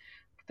centers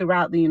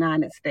throughout the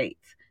United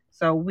States.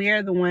 So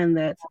we're the one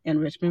that's in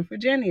Richmond,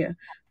 Virginia.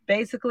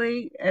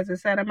 Basically, as I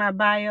said in my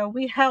bio,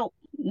 we help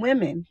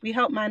women, we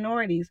help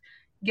minorities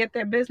get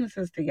their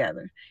businesses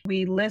together.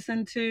 We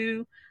listen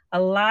to a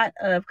lot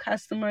of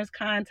customers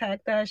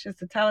contact us just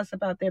to tell us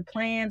about their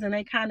plans, and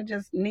they kind of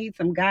just need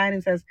some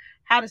guidance as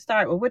how to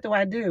start. Well, what do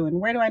I do and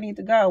where do I need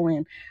to go,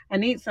 and I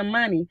need some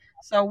money.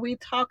 So we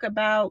talk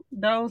about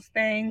those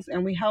things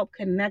and we help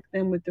connect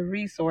them with the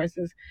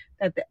resources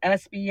that the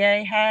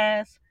SBA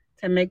has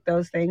to make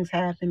those things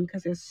happen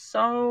because there's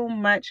so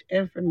much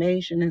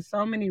information and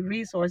so many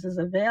resources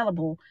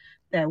available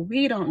that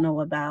we don't know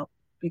about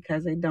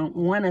because they don't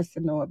want us to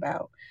know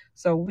about.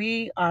 So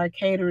we are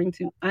catering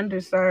to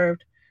underserved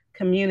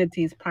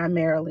communities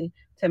primarily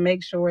to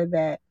make sure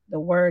that the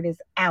word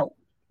is out.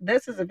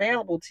 This is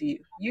available to you.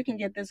 You can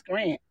get this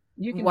grant.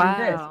 You can do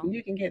this Wow. and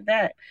you can get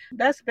that.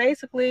 That's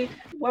basically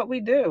what we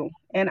do.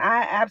 And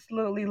I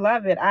absolutely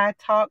love it. I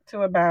talked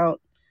to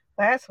about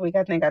last week,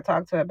 I think I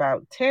talked to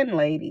about 10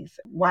 ladies,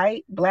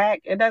 white,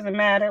 black, it doesn't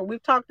matter.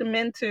 We've talked to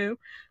men too.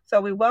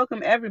 So we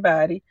welcome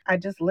everybody. I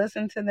just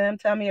listen to them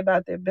tell me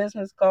about their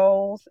business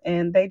goals,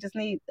 and they just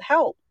need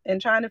help in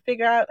trying to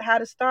figure out how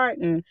to start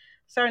in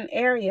certain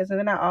areas. And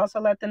then I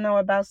also let them know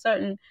about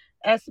certain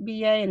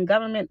SBA and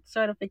government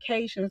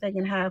certifications they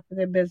can have for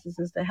their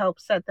businesses to help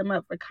set them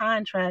up for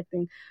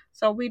contracting.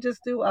 So we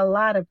just do a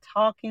lot of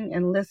talking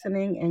and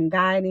listening and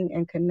guiding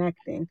and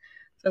connecting.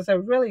 So it's a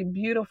really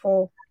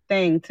beautiful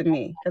thing to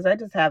me because I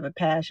just have a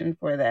passion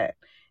for that.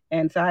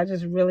 And so I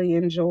just really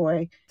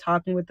enjoy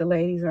talking with the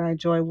ladies, and I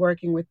enjoy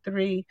working with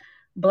three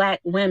Black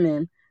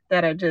women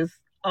that are just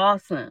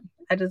awesome.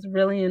 I just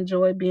really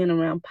enjoy being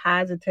around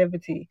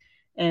positivity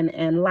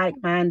and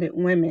like-minded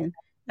women,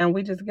 and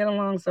we just get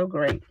along so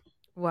great.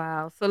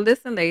 Wow. So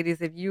listen,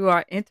 ladies, if you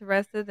are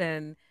interested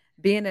in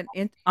being an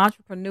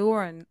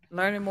entrepreneur and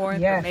learning more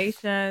Yes,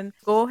 information,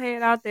 go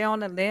ahead out there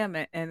on the limb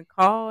and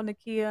call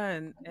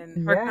Nakia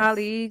and her yes,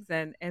 colleagues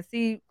and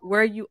see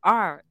where you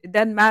are. It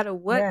doesn't matter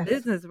what yes.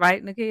 business,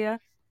 right, Nakia?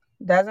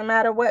 Doesn't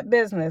matter what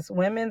business.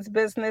 Women's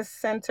Business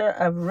Center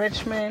of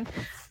Richmond.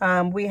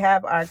 We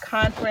have our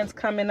conference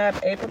coming up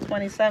April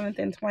 27th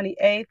and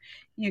 28th.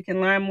 You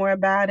can learn more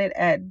about it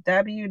at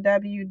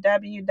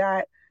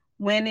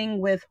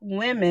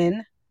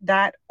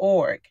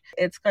www.winningwithwomen.org.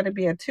 It's going to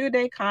be a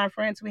 2-day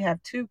conference. We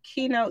have two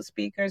keynote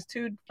speakers,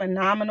 two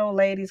phenomenal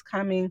ladies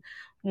coming.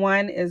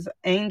 One is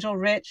Angel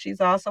Rich.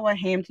 She's also a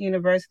Hampton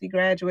University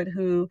graduate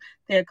who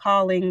they're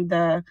calling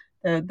the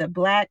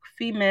black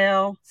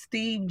female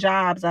Steve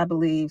Jobs, I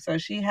believe. So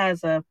she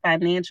has a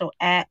financial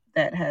app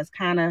that has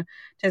kind of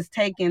just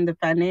taken the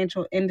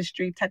financial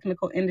industry,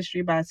 technical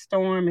industry by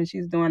storm, and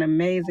she's doing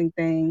amazing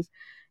things.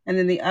 And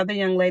then the other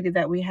young lady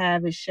that we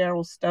have is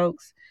Cheryl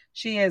Stokes.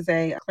 She is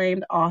a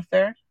acclaimed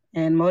author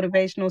and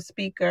motivational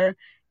speaker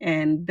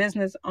and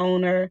business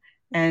owner,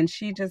 and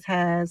she just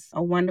has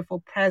a wonderful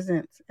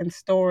presence and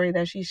story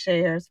that she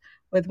shares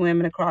with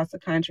women across the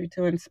country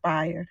to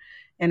inspire.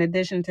 In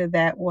addition to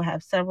that, we'll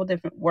have several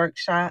different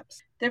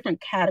workshops, different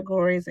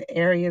categories,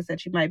 areas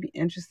that you might be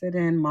interested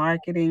in,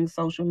 marketing,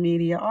 social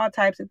media, all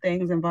types of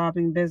things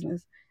involving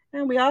business.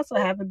 And we also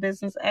have a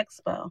business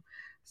expo.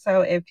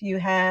 So if you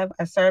have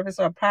a service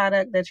or a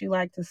product that you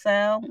like to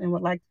sell and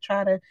would like to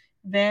try to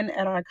vend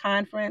at our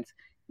conference,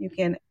 you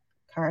can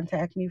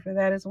contact me for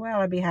that as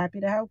well. I'd be happy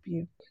to help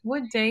you.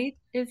 What date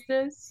is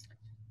this?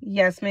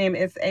 Yes, ma'am.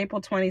 It's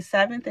April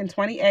 27th and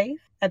 28th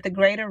at the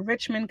Greater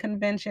Richmond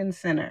Convention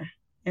Center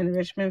in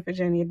Richmond,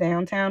 Virginia,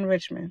 downtown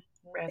Richmond.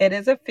 It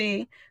is a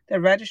fee. The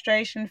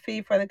registration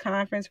fee for the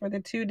conference for the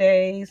 2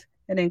 days,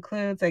 it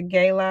includes a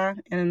gala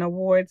and an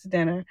awards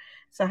dinner.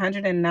 It's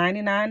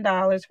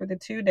 $199 for the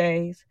 2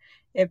 days.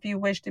 If you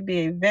wish to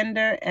be a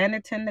vendor and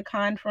attend the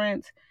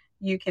conference,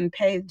 you can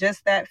pay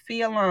just that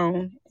fee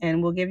alone,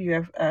 and we'll give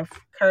you a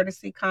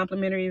courtesy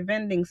complimentary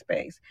vending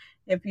space.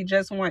 If you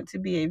just want to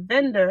be a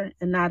vendor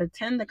and not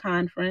attend the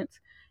conference,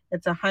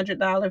 it's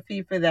 $100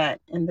 fee for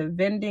that. And the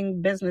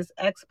Vending Business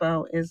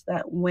Expo is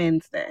that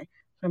Wednesday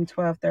from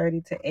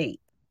 12:30 to 8.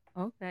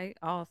 Okay,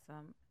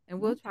 awesome. And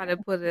we'll try to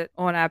Okay. put it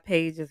on our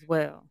page as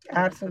well, the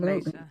Absolutely.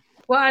 information.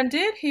 Well, I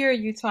did hear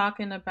you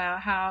talking about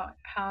how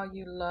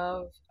you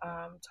love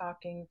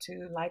talking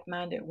to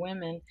like-minded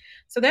women.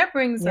 So that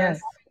brings us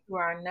Yes. to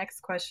our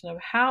next question of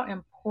how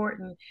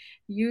important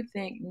you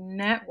think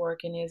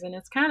networking is, and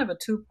it's kind of a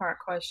two-part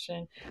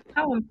question.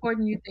 How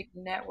important you think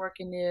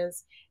networking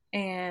is,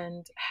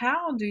 and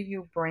how do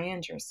you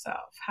brand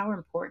yourself? How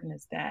important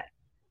is that,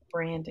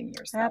 branding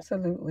yourself?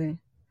 Absolutely.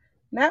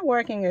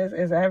 Networking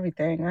is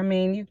everything. I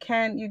mean, you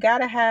got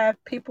to have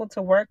people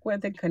to work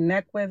with and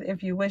connect with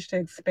if you wish to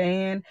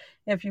expand,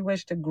 if you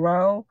wish to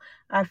grow.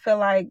 I feel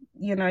like,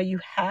 you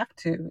have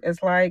to.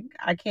 It's like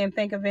I can't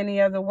think of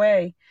any other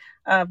way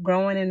of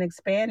growing and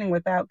expanding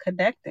without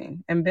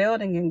connecting and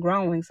building and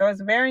growing. So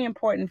it's very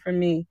important for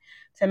me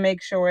to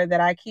make sure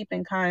that I keep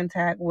in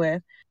contact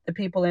with the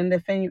people in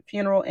the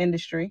funeral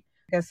industry.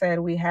 Like I said,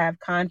 we have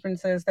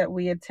conferences that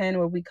we attend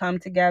where we come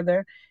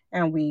together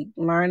and we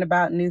learn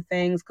about new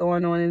things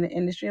going on in the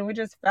industry, and we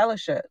just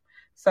fellowship.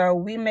 So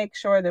we make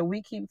sure that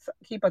we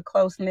keep a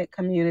close knit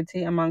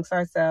community amongst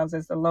ourselves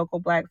as the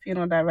local Black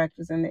funeral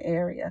directors in the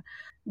area.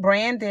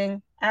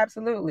 Branding,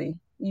 absolutely.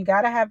 You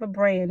got to have a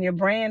brand. Your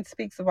brand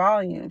speaks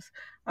volumes.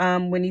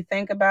 When you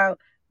think about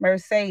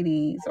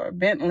Mercedes or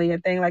Bentley or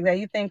thing like that,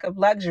 you think of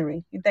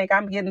luxury. You think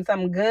I'm getting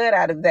something good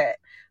out of that.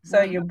 So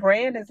Mhm. your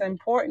brand is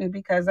important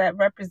because that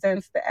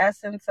represents the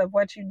essence of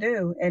what you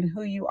do and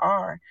who you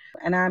are.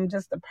 And I'm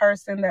just a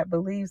person that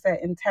believes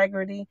that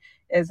integrity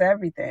is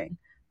everything.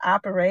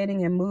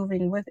 Operating and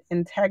moving with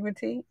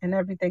integrity in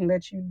everything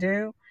that you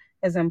do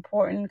is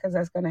important because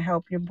that's going to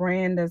help your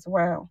brand as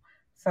well.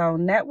 So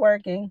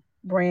networking,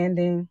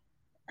 branding,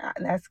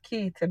 that's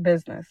key to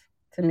business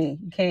to me.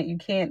 You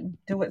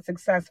can't do it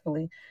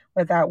successfully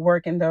without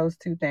working those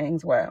two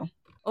things well.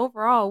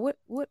 overall,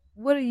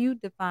 what do you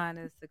define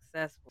as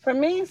successful? For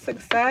me,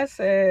 success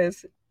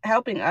is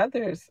helping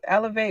others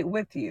elevate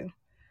with you.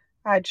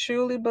 I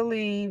truly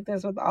believe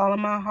this with all of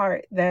my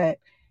heart that,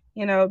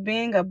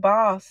 being a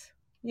boss,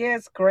 yeah,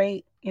 it's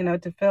great,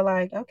 to feel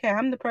like, okay,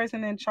 I'm the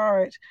person in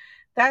charge.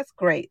 That's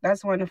great.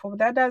 That's wonderful. But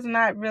that does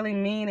not really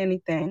mean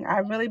anything. I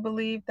really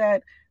believe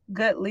that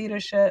good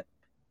leadership,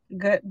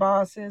 good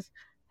bosses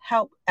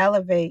help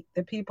elevate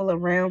the people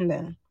around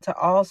them to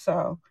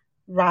also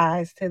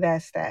rise to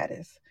that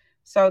status.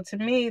 So to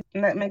me,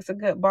 that makes a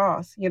good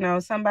boss.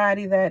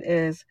 Somebody that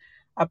is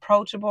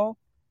approachable,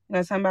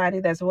 somebody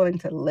that's willing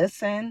to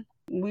listen.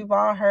 We've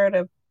all heard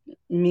of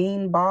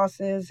mean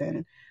bosses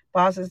and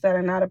bosses that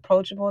are not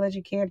approachable, that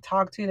you can't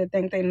talk to, that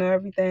think they know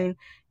everything.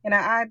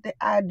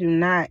 I do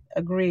not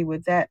agree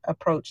with that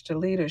approach to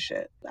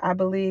leadership. I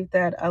believe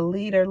that a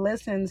leader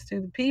listens to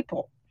the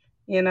people,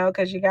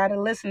 because you got to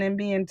listen and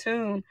be in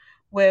tune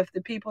with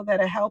the people that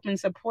are helping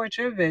support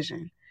your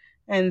vision.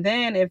 And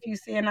then if you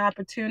see an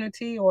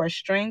opportunity or a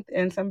strength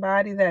in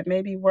somebody that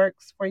maybe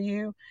works for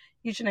you,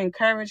 you should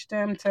encourage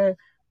them to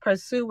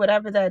pursue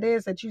whatever that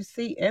is that you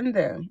see in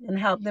them and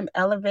help them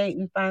elevate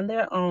and find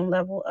their own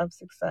level of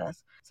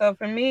success. So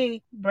for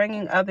me,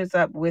 bringing others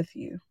up with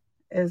you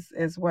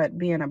is what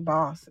being a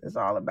boss is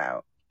all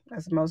about.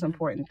 That's the most Mm,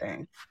 important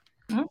thing.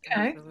 Okay,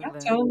 I absolutely.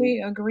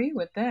 totally agree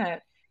with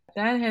that.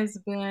 That has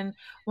been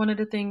one of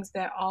the things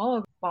that all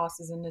of the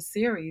bosses in the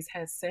series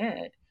has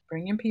said,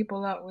 bringing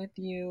people up with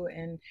you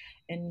and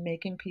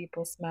making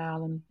people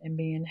smile and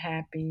being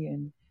happy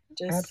and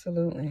just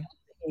Absolutely.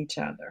 each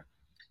other.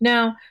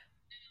 Now,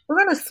 we're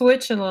going to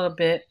switch a little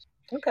bit.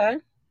 Okay.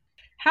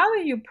 How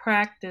do you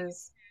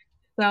practice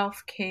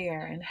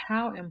self-care and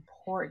how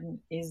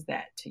important is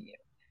that to you?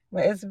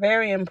 Well, it's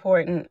very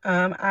important.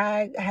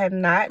 I have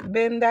not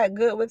been that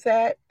good with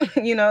that,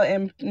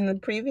 in the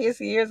previous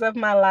years of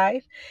my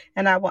life.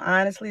 And I will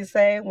honestly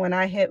say, when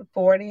I hit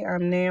 40,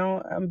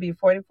 I'm be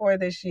 44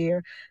 this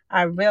year,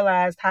 I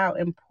realized how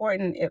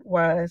important it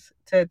was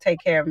to take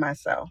care of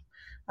myself.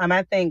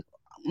 I think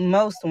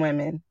most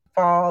women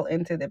fall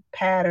into the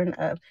pattern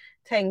of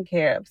taking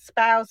care of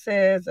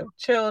spouses, of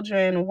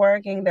children,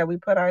 working, that we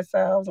put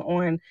ourselves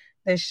on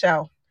this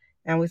shelf.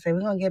 And we say, we're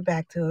going to get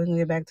back to it, we're going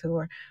to get back to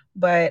her.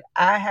 But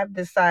I have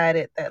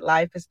decided that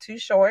life is too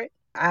short.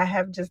 I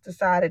have just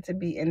decided to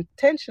be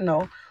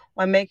intentional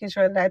on making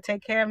sure that I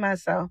take care of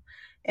myself.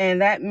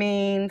 And that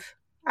means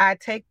I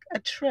take a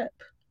trip,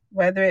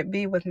 whether it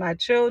be with my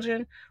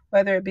children,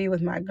 whether it be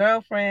with my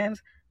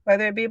girlfriends,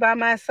 whether it be by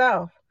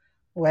myself,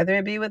 whether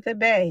it be with the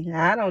bae.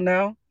 I don't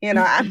know.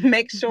 I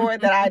make sure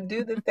that I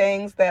do the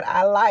things that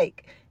I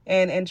like.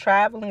 And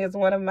traveling is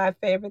one of my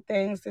favorite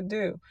things to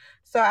do.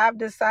 So I've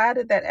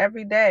decided that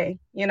every day,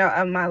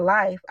 of my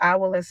life, I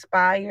will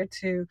aspire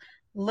to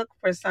look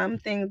for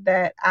something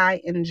that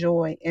I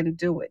enjoy and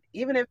do it,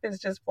 even if it's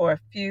just for a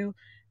few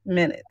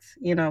minutes,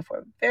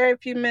 for very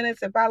few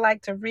minutes. If I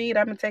like to read,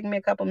 I'm going to take me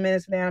a couple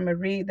minutes, then I'm going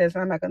to read this.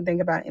 I'm not going to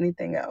think about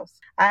anything else.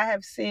 I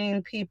have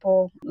seen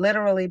people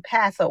literally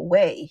pass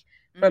away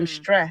from Mm,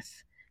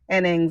 stress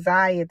and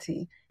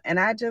anxiety. And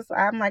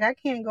I'm like, I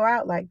can't go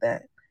out like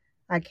that.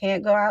 I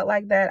can't go out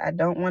like that. I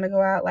don't want to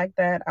go out like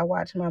that. I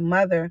watch my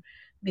mother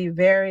be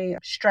very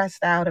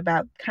stressed out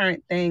about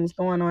current things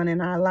going on in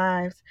our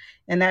lives.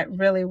 And that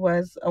really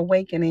was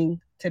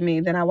awakening to me.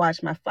 Then I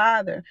watched my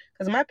father,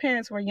 because my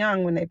parents were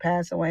young when they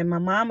passed away. My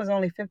mom was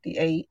only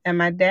 58, and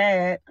my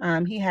dad,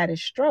 he had a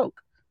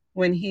stroke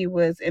when he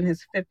was in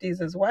his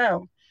 50s as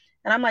well.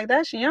 And I'm like,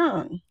 that's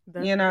young,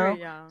 that's you very know?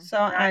 young. So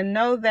I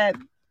know that,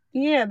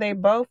 yeah, they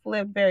both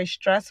lived very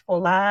stressful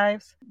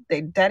lives.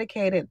 They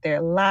dedicated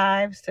their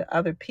lives to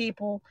other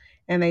people,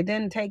 and they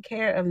didn't take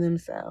care of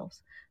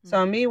themselves.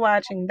 So Mm, me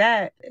watching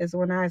that is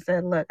when I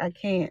said, look, I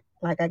can't.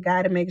 Like, I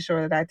got to make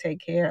sure that I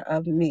take care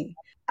of me.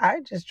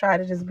 I just try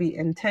to just be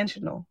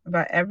intentional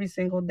about every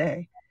single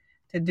day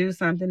to do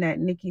something that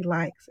Nikki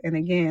likes. And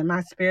again,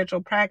 my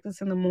spiritual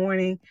practice in the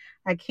morning,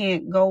 I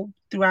can't go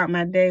throughout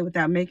my day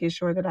without making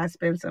sure that I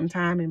spend some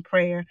time in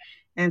prayer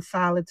and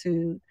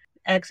solitude,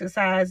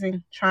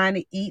 exercising, trying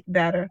to eat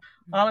better.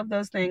 All mhm. of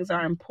those things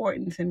are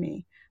important to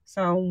me.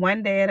 So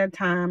one day at a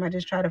time, I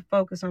just try to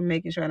focus on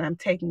making sure that I'm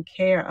taking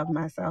care of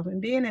myself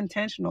and being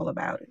intentional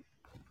about it.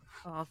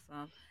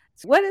 Awesome.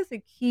 What is the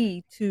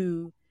key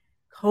to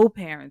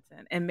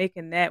co-parenting and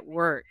making that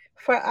work?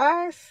 For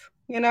us,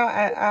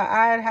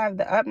 I have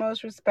the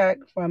utmost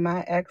respect for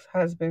my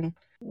ex-husband.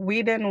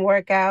 We didn't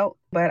work out,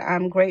 but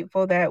I'm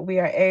grateful that we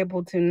are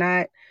able to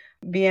not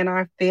be in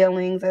our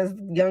feelings, as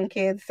young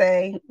kids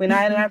say. We're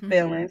not in our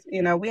feelings.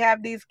 We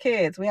have these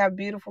kids. We have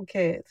beautiful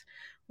kids.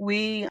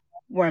 We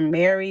were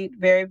married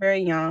very,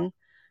 very young.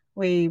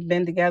 We've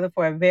been together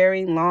for a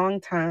very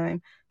long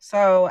time.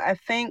 So I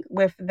think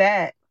with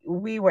that,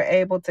 we were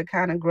able to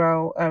kind of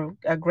grow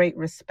a great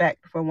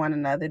respect for one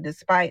another,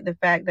 despite the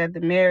fact that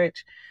the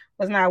marriage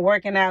was not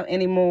working out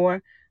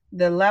anymore.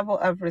 The level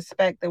of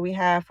respect that we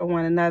have for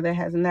one another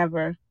has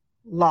never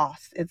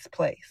lost its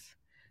place.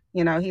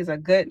 He's a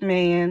good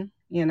man.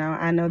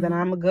 I know that Mhm.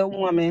 I'm a good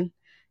woman.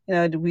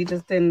 We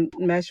just didn't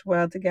mesh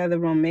well together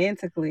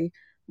romantically.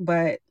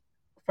 But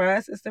for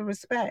us, it's the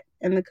respect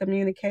and the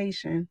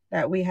communication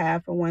that we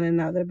have for one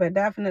another, but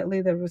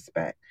definitely the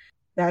respect.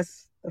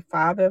 That's the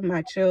father of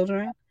my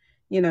children.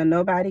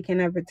 Nobody can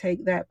ever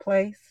take that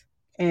place.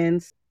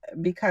 And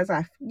because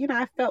I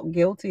felt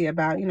guilty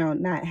about,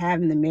 not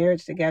having the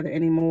marriage together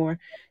anymore.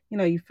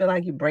 You feel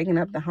like you're breaking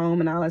up the home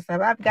and all that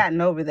stuff. I've gotten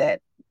over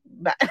that.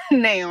 But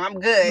now I'm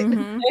good.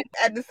 Mhm.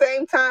 At the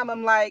same time,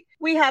 I'm like,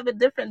 we have a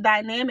different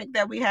dynamic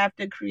that we have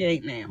to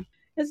create now.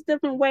 It's a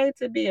different way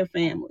to be a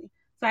family.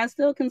 So I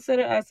still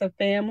consider us a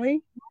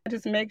family. I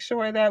just make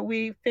sure that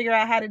we figure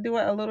out how to do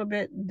it a little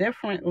bit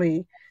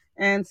differently.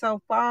 And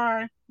so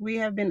far, we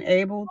have been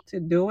able to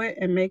do it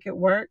and make it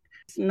work.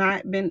 It's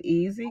not been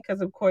easy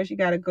because, of course, you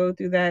got to go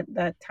through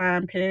that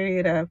time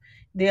period of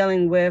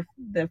dealing with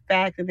the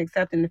fact and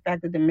accepting the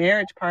fact that the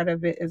marriage part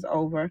of it is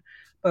over.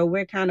 But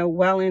we're kind of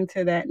well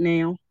into that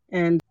now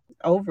and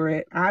over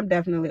it. I'm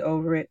definitely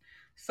over it.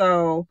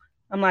 So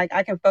I'm like,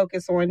 I can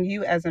focus on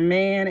you as a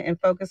man and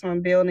focus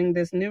on building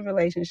this new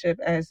relationship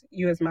as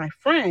you as my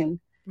friend,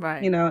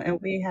 Right.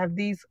 and we have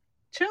these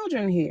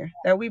children here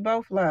that we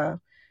both love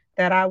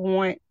that I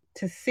want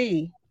to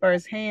see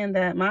firsthand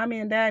that mommy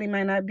and daddy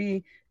might not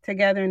be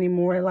together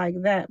anymore like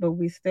that, but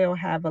we still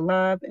have a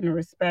love and a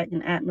respect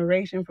and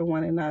admiration for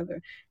one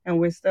another, and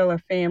we're still a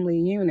family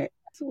unit.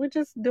 So we're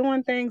just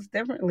doing things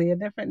differently, a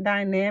different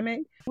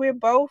dynamic. We're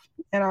both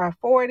in our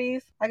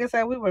 40s. Like I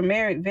said, we were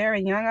married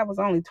very young. I was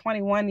only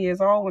 21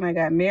 years old when I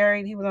got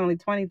married. He was only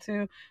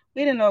 22.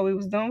 We didn't know what we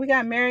was doing. We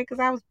got married because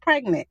I was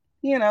pregnant.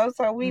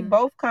 So we Mm.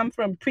 both come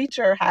from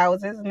preacher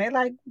houses, and they're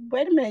like,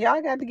 wait a minute,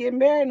 y'all got to get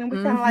married. And we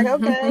kind of like,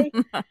 okay,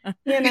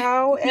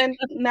 Mhm. and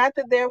not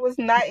that there was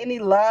not any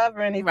love or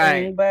Right.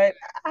 anything, but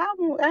I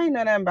ain't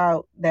know nothing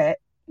about that.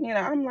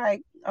 I'm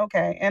like,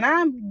 okay. And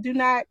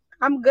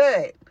I'm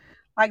good.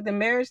 Like the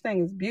marriage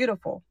thing is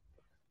beautiful,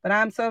 but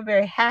I'm so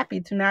very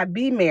happy to not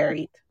be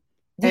married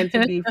and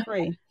to be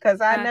free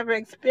because I I never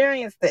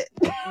experienced it.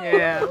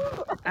 Yeah.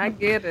 I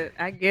get it.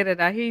 I get it.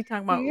 I hear you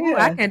talking about, "Ooh,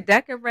 I Yeah. can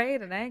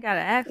decorate and I ain't gotta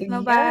ask Yes.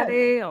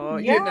 nobody," or,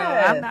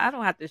 Yes. I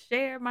don't have to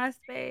share my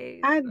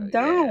space. I So, yeah.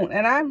 don't.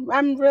 And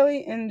I'm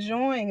really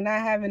enjoying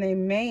not having a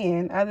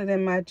man other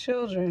than my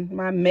children,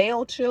 my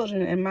male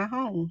children in my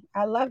home.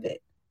 I love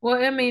it.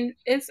 Well, I mean,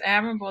 it's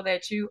admirable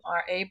that you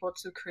are able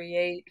to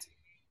create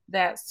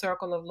that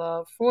circle of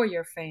love for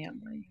your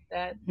family.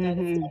 That is Hmm.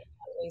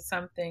 definitely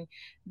something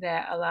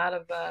that a lot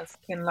of us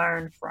can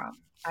learn from.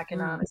 I can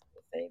Mm, honestly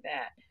say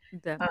that.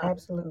 definitely.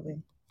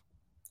 Absolutely.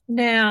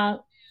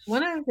 Now,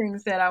 one of the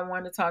things that I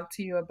wanted to talk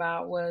to you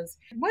about was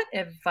what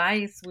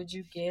advice would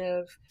you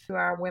give to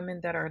our women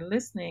that are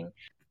listening?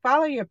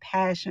 Follow your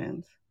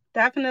passions.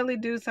 Definitely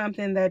do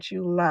something that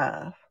you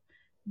love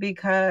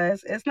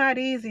because it's not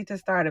easy to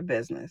start a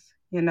business.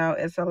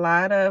 It's a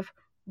lot of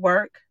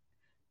work.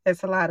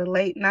 It's a lot of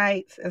late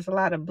nights. It's a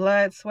lot of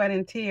blood, sweat,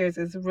 and tears.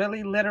 It's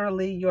really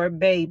literally your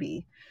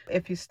baby.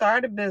 If you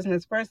start a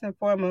business, first and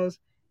foremost,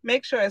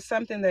 make sure it's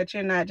something that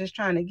you're not just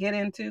trying to get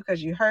into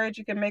because you heard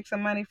you can make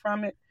some money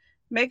from it.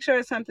 Make sure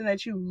it's something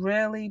that you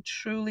really,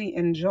 truly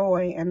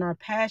enjoy and are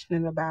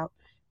passionate about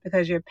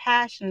because your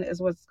passion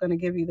is what's going to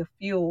give you the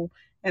fuel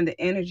and the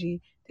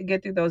energy to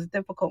get through those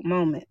difficult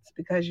moments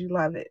because you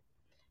love it.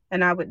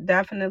 And I would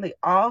definitely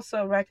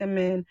also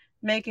recommend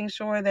making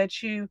sure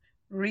that you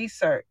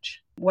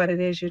research what it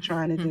is you're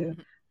trying to do.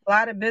 A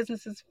lot of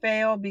businesses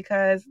fail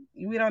because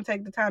we don't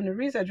take the time to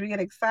research. We get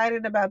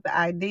excited about the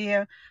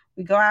idea.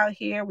 We go out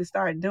here, we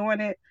start doing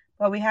it,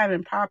 but we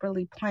haven't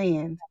properly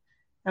planned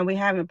and we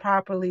haven't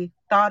properly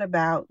thought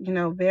about,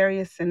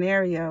 various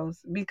scenarios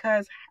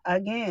because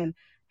again,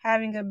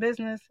 having a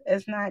business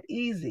is not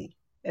easy.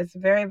 It's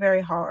very,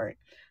 very hard.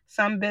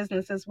 Some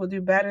businesses will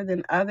do better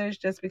than others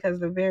just because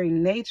of the very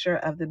nature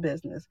of the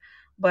business.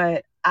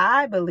 But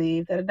I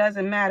believe that it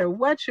doesn't matter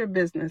what your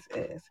business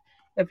is.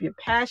 If you're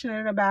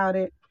passionate about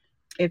it,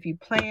 if you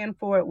plan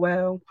for it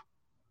well,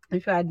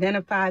 if you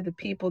identify the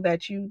people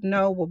that you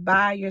know will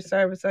buy your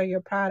service or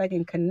your product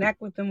and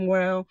connect with them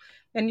well,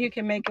 then you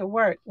can make it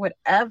work,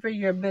 whatever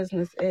your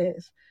business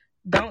is.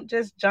 Don't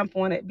just jump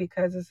on it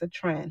because it's a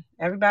trend.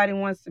 Everybody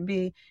wants to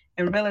be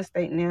in real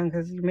estate now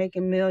because you're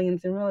making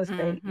millions in real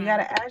estate. You got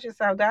Mhm. to ask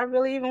yourself, do I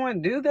really even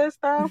want to do this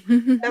though?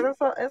 Because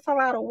it's a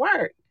lot of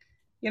work,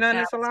 and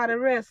it's a lot of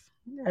risk.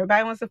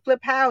 Everybody wants to flip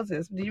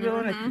houses. Do you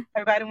really want to? Mhm.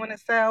 Everybody want to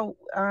sell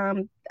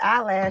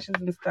eyelashes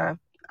and stuff.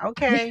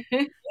 Okay,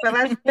 Absolutely. but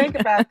let's think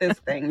about this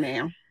thing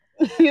now.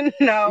 you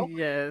know,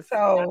 Yes.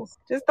 so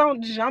just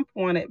don't jump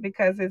on it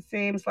because it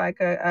seems like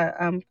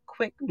a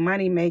quick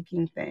money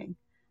making thing.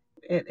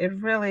 It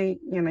really,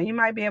 you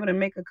might be able to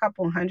make a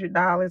couple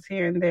 $100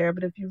 here and there,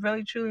 but if you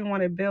really truly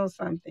want to build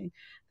something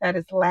that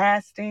is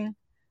lasting,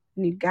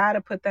 you got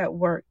to put that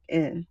work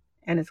in,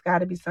 and it's got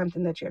to be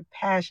something that you're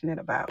passionate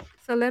about.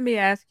 So let me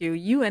ask you,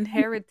 you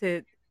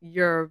inherited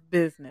your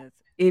business.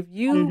 If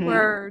you Hmm.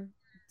 were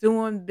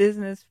doing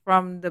business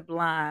from the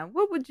blind,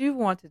 what would you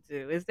want to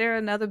do? Is there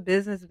another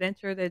business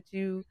venture that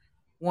you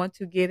want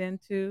to get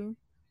into?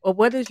 Or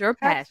what is your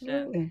passion?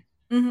 Absolutely.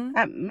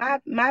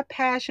 Mhm. My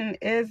passion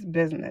is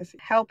business,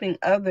 helping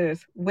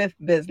others with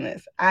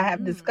business. I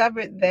have Mm.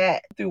 discovered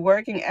that through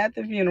working at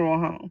the funeral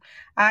home.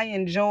 I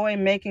enjoy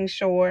making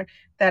sure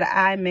that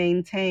I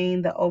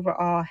maintain the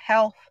overall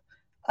health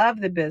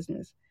of the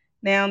business.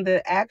 Now,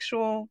 the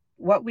actual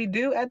what we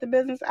do at the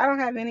business, I don't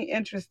have any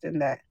interest in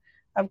that.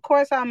 Of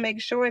course, I'll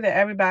make sure that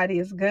everybody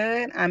is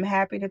good. I'm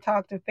happy to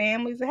talk to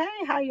families.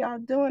 Hey, how y'all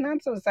doing? I'm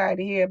so sorry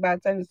to hear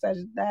about such and such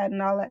that and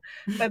all that.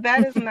 But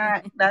that's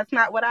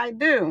not what I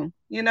do,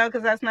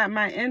 because that's not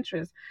my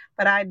interest.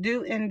 But I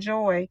do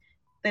enjoy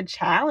the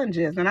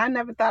challenges. And I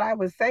never thought I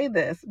would say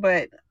this,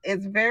 but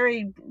it's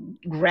very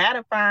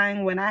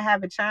gratifying when I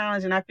have a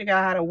challenge and I figure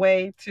out how to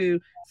way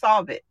to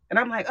solve it. And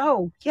I'm like,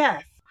 oh,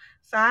 yes.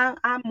 So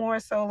I'm more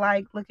so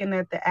like looking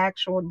at the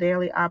actual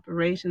daily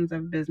operations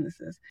of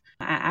businesses.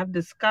 I've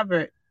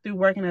discovered through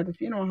working at the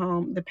funeral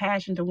home the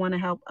passion to want to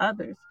help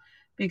others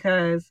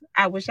because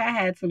I wish I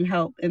had some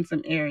help in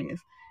some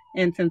areas.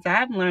 And since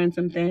I've learned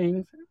some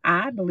things,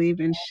 I believe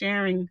in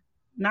sharing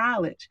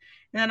knowledge.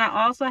 And then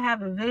I also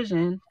have a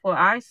vision for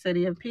our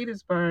city of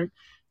Petersburg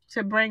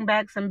to bring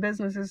back some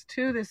businesses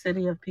to the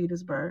city of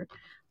Petersburg.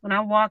 When I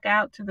walk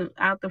out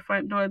the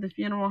front door of the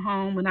funeral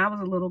home when I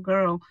was a little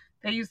girl,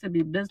 there used to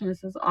be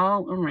businesses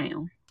all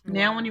around.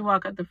 Now when you Wow.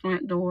 walk out the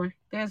front door,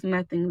 there's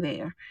nothing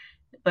there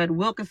but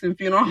Wilkinson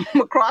Funeral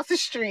Home across the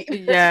street.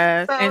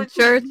 Yes, So and it's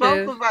just both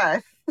churches. of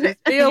us.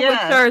 It's filled with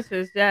Yes.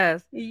 churches,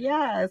 yes.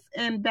 Yes,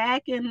 and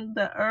back in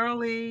the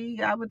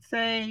early, I would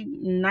say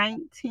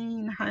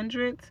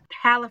 1900s,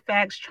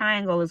 Halifax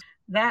Triangle is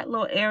that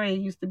little area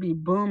used to be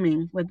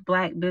booming with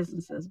black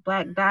businesses,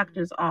 black Mhm.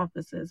 doctors'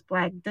 offices,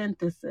 black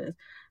dentists.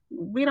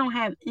 We don't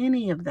have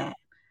any of that.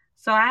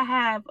 So I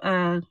have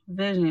a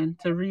vision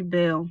to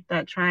rebuild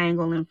that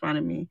triangle in front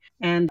of me,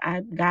 and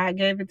God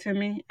gave it to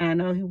me. I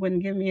know He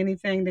wouldn't give me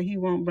anything that He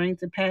won't bring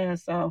to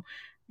pass. So,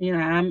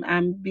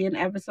 I'm being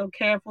ever so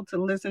careful to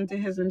listen to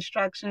His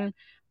instruction,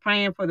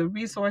 praying for the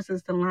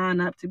resources to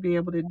line up to be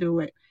able to do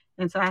it.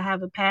 And so I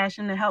have a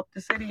passion to help the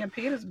city of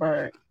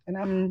Petersburg, and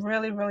I'm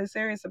really, really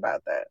serious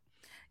about that.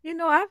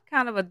 I've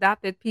kind of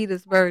adopted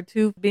Petersburg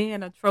too,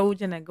 being a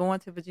Trojan and going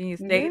to Virginia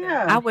State. And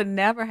I Yeah, would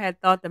never have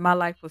thought that my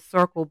life would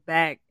circle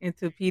back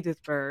into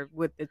Petersburg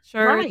with the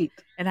church right,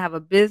 and have a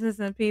business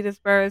in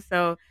Petersburg.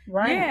 So,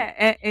 right.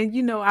 yeah.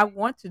 I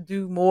want to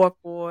do more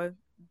for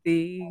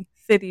the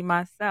city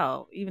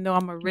myself, even though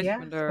I'm a Yeah,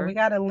 so Richmonder. we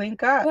got to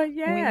link up. But When we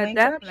yeah, link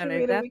up,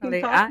 definitely, Sharita, we can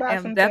definitely. talk I about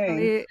am some things.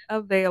 definitely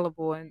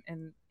available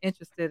and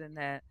interested in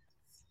that.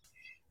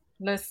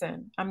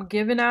 Listen, I'm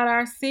giving out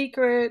our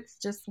secrets.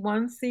 Just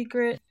one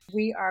secret.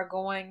 We are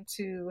going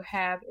to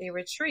have a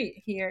retreat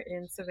here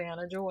in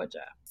Savannah,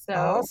 Georgia. So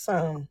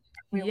Awesome.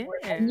 we're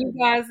letting Yeah. you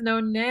guys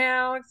know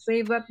now.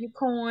 Save up your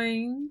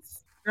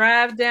coins.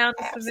 Drive down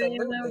to Savannah.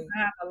 We're Absolutely.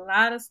 gonna have a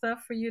lot of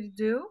stuff for you to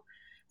do.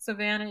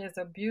 Savannah is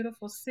a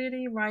beautiful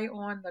city right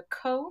on the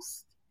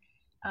coast.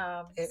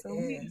 It So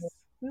is.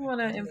 we I've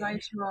want to been there.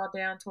 invite you all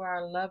down to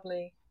our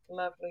lovely,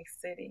 lovely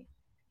city.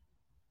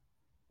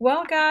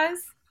 Well, guys,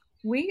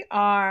 we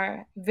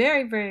are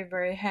very, very,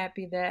 very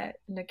happy that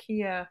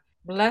Nakia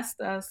blessed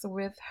us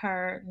with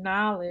her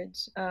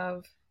knowledge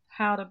of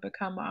how to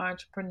become an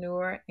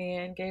entrepreneur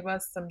and gave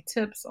us some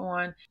tips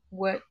on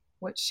what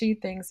she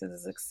thinks is a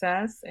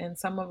success and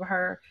some of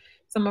her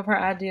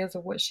ideas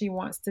of what she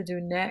wants to do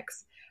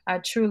next. I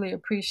truly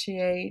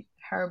appreciate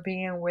her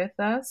being with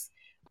us.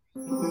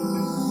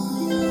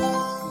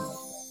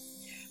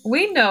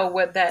 We know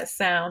what that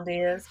sound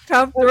is.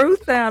 Come through,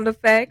 sound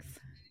effects.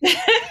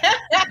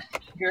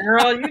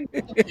 Girl,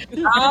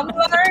 I'm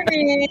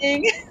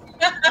learning.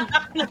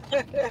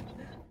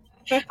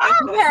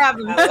 I'm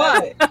having I love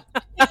fun. it.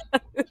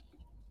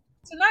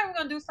 Tonight we're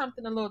gonna do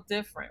something a little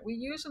different. We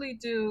usually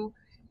do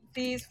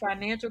Fee's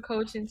financial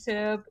coaching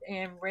tip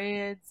and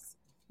Red's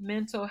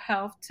mental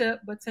health tip,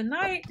 but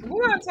tonight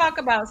we're gonna talk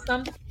about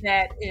something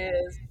that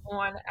is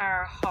on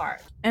our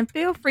heart. And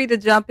feel free to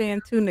jump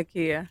in too,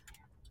 Nakia,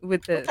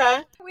 with this.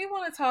 Okay. We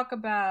want to talk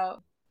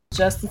about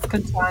Justice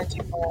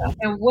Ketanji Brown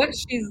and what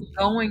she's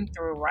going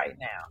through right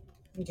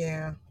now.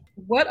 Yeah.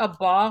 What a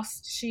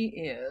boss she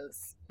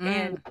is,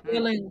 and Mhm.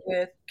 dealing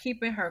with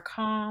keeping her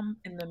calm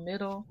in the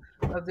middle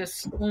of this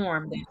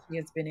storm that she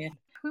has been in.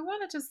 We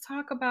want to just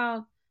talk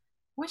about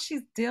what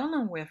she's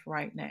dealing with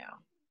right now.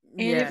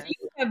 And if Yes.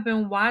 you have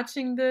been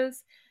watching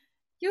this,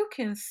 you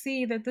can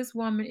see that this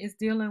woman is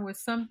dealing with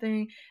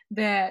something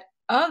that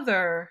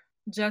other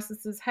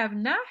justices have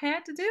not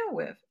had to deal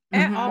with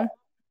at all.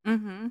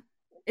 Mhm. Mhm.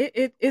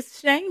 It's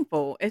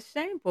shameful. It's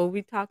shameful.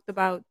 We talked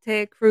about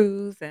Ted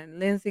Cruz and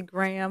Lindsey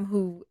Graham,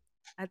 who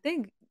I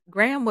think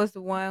Graham was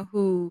the one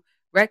who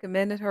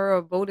recommended her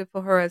or voted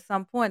for her at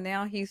some point.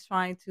 Now he's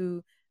trying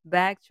to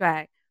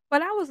backtrack.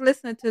 But I was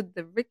listening to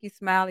the Ricky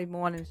Smiley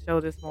morning show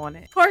this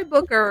morning. Cory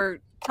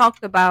Booker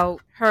talked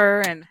about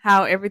her and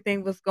how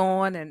everything was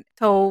going and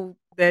told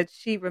that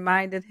she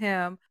reminded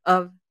him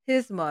of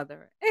his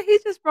mother. And he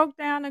just broke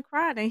down and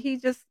cried. And he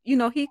just,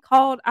 he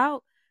called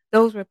out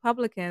those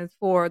Republicans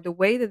for the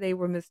way that they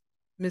were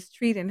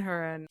mistreating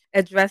her and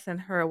addressing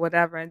her or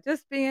whatever and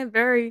just being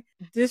very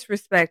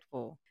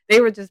disrespectful. They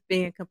were just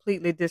being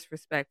completely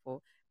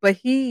disrespectful. But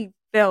he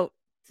felt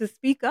to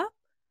speak up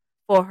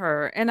for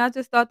her. And I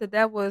just thought that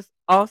that was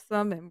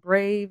awesome and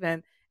brave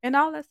and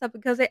all that stuff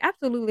because they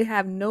absolutely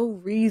have no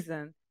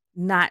reason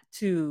not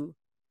to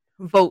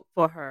vote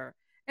for her.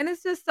 And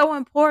it's just so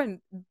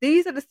important.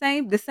 These are the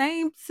same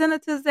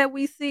senators that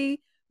we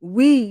see,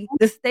 we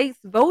the states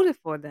voted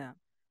for them.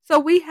 So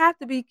we have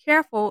to be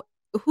careful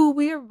who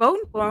we are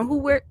voting for and who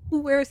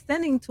we're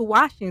sending to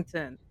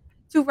Washington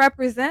to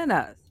represent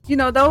us.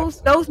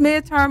 Those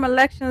midterm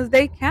elections,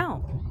 they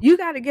count. You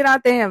got to get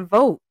out there and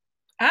vote.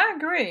 I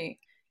agree.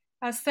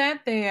 I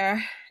sat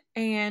there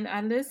and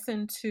I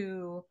listened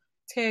to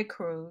Ted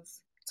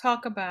Cruz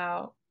talk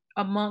about,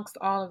 amongst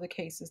all of the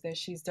cases that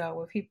she's dealt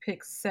with, he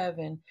picked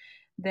seven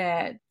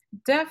that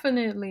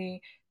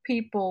definitely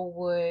people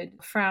would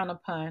frown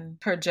upon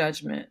her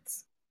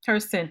judgments, her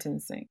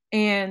sentencing.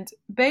 And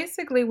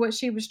basically, what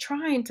she was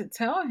trying to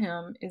tell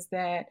him is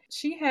that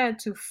she had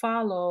to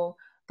follow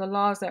the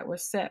laws that were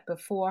set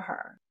before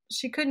her.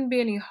 She couldn't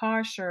be any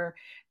harsher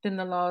than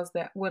the laws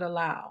that would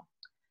allow.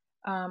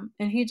 And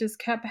he just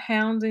kept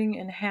hounding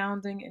and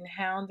hounding and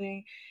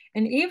hounding.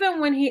 And even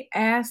when he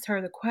asked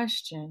her the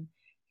question,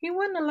 he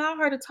wouldn't allow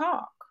her to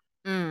talk.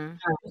 Mm.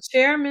 The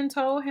chairman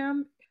told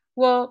him,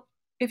 well,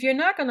 if you're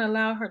not going to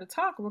allow her to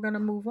talk, we're going to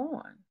move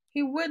on.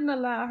 He wouldn't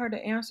allow her to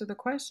answer the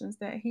questions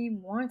that he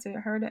wanted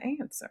her to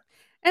answer.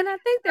 And I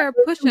think they're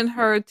pushing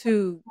her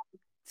to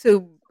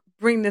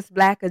bring this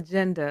black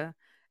agenda,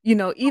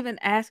 even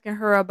asking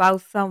her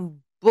about some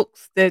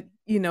books that,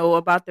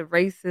 about the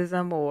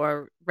racism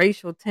or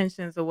racial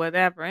tensions or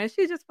whatever. And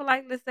she just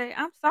politely say,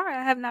 I'm sorry,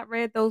 I have not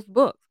read those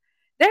books.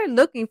 They're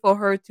looking for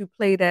her to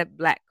play that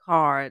black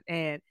card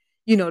and,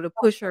 to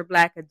push her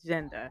black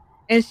agenda.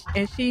 And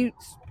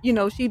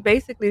she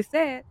basically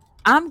said,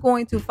 I'm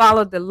going to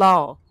follow the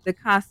law, the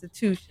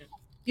Constitution.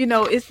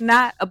 It's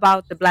not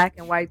about the black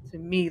and white to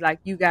me like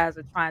you guys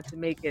are trying to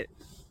make it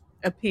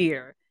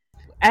appear.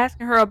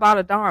 Asking her about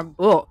a darn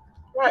book.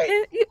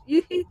 Right.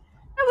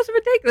 That was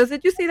ridiculous.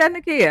 Did you see that,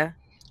 Nickia?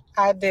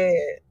 I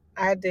did.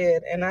 I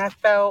did. And I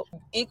felt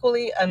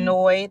equally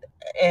annoyed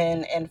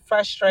and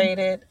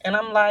frustrated. And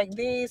I'm like,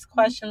 these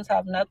questions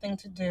have nothing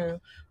to do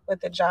with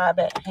the job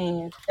at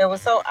hand. It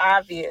was so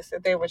obvious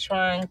that they were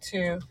trying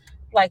to,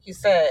 like you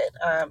said,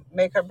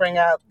 make her bring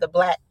out the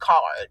black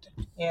card,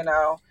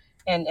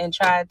 and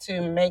try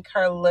to make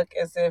her look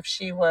as if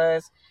she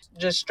was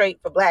just straight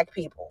for black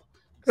people.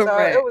 So it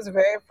Correct. was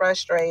very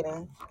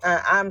frustrating.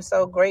 I'm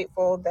so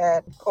grateful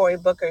that Cory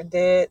Booker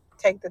did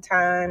take the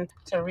time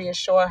to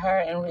reassure her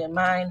and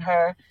remind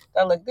her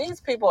that look, these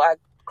people are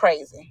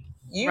crazy.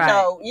 You Right.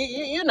 know,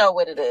 you know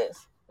what it is.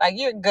 Like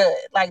you're good.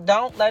 Like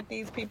don't let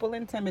these people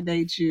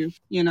intimidate you.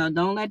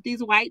 Don't let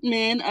these white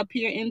men up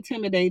here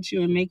intimidate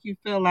you and make you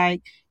feel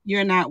like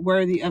you're not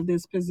worthy of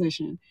this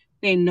position.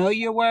 They know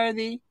you're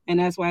worthy, and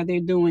that's why they're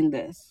doing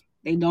this.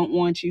 They don't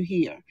want you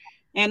here.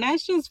 And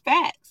that's just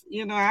facts.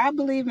 I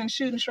believe in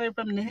shooting straight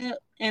from the hip.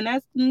 And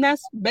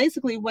that's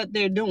basically what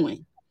they're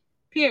doing.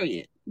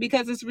 Period.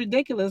 Because it's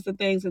ridiculous the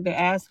things that they're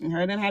asking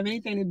her. It didn't have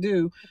anything to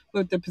do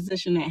with the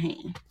position at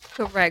hand.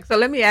 Correct. So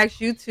let me ask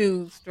you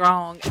two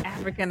strong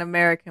African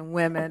American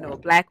women or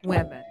black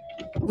women.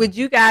 Would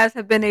you guys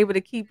have been able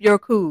to keep your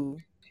cool?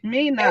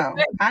 Me, no.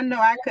 I know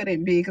I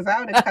couldn't be because I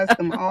would have cussed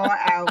them all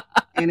out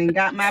and then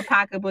got my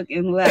pocketbook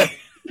and left.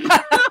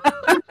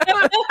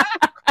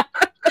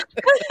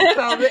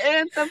 So the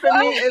answer for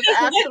me is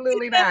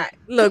absolutely not.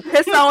 Look,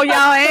 piss on y'all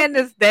and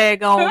this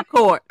daggone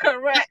court.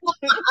 Correct.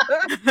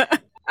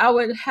 I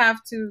would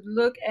have to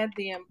look at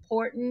the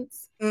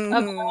importance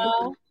of it Hmm.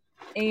 all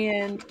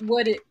and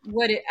what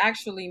it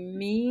actually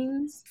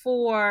means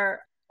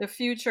for the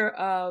future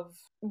of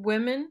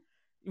women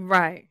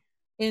Right.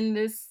 in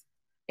this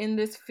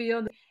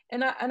field.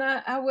 And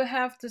I would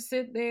have to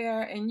sit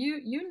there and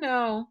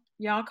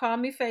y'all call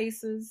me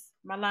faces.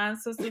 My line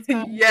sisters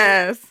call me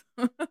Yes.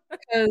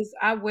 because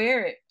I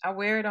wear it. I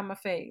wear it on my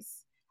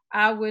face.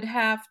 I would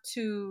have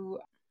to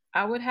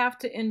I would have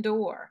to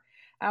endure.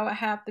 I would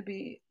have to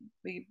be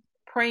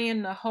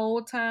praying the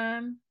whole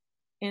time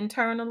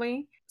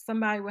internally.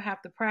 Somebody would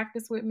have to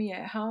practice with me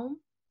at home,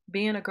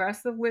 being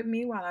aggressive with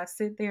me while I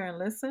sit there and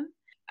listen.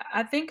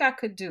 I think I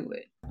could do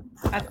it.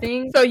 I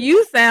think So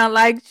you sound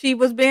like she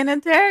was being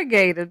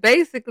interrogated.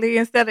 Basically,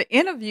 instead of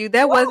interview,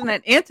 that wasn't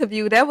an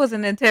interview, that was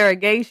an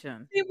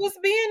interrogation. it was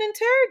being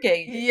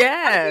interrogated. I mean,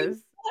 Yes.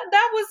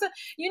 that was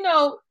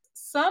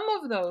some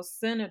of those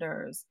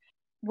senators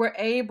were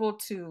able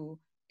to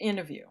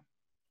interview,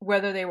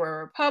 whether they were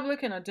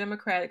Republican or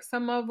Democratic.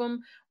 Some of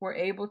them were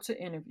able to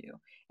interview,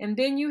 and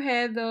then you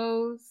had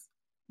those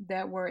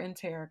that were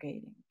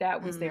interrogating.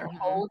 That was their Hmm.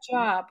 whole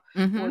job,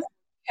 Hmm. was to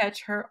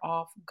catch her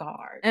off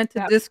guard. And to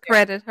That was their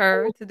discredit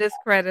her, whole, to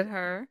discredit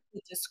her.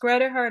 to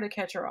discredit her, to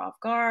catch her off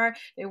guard.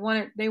 They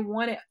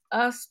wanted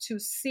us to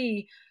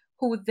see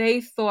who they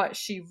thought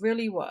she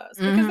really was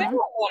because they Hmm.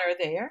 don't want her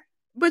there.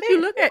 But you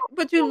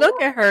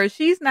look at her.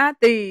 She's not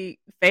the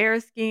fair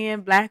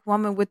skinned black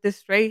woman with the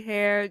straight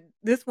hair.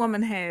 This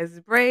woman has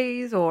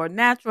braids or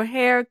natural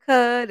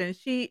haircut, and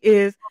she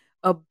is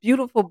a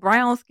beautiful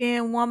brown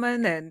skinned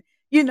woman, and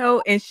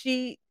and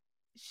she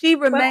But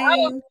remained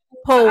out of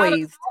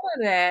poised. all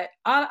of that,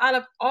 out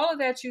of all of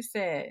that you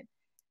said,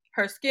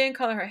 her skin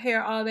color, her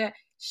hair, all that,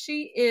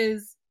 she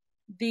is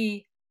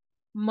the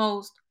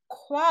most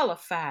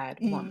qualified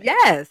woman.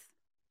 Yes,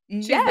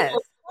 She's the yes,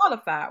 most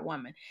qualified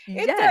woman.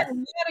 It yes, doesn't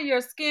matter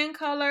your skin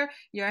color,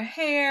 your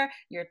hair,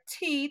 your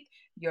teeth,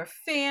 your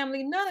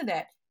family, none of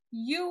that.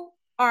 You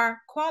are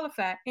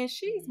qualified, and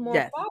she's more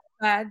yes.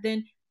 qualified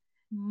than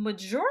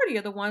majority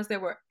of the ones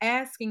that were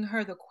asking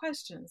her the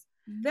questions.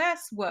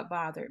 That's what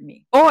bothered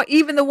me. Or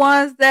even the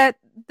ones that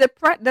the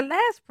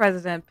last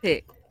president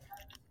picked.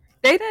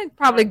 They didn't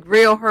probably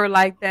grill her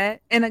like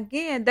that. And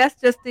again, that's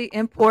just the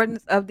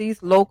importance of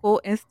these local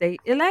and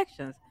state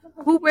elections.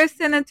 Who we're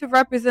sending to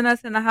represent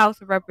us in the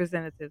House of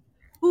Representatives?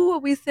 Who are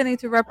we sending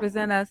to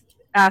represent us,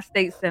 our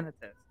state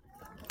senators?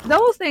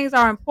 Those things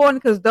are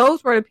important because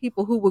those were the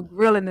people who were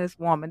grilling this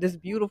woman, this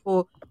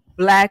beautiful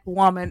black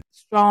woman,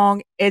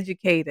 strong,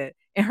 educated,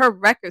 and her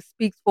record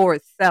speaks for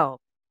itself.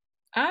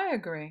 I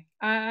agree.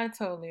 I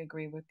totally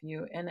agree with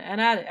you, and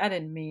I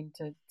didn't mean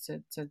to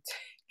to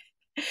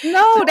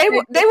No, take they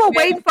were credit.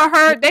 waiting for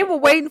her. They were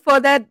waiting for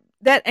that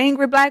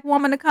angry black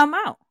woman to come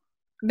out.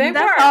 They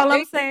That's were. all They,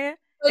 I'm saying.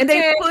 but And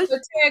they pushed.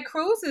 Ted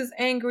Cruz's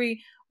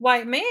angry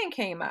white man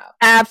came out.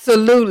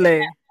 Absolutely.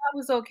 That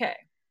was okay.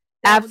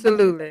 That was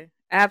Absolutely.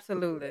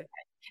 Absolutely.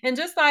 and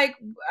just like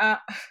uh,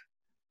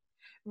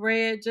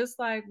 Red, just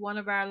like one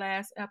of our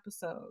last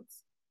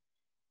episodes,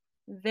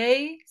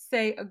 they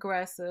say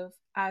aggressive,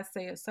 I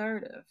say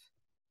assertive.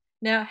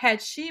 Now,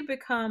 had she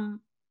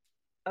become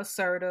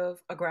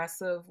assertive,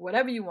 aggressive,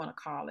 whatever you want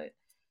to call it,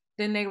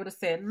 then they would have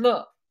said,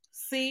 "Look,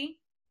 see."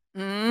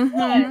 But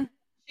Mm-hmm.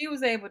 she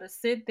was able to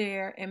sit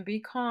there and be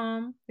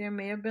calm. There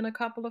may have been a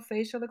couple of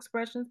facial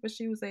expressions, but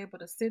she was able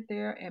to sit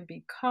there and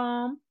be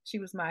calm. She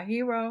was my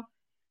hero.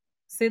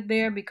 Sit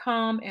there, be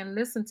calm, and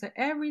listen to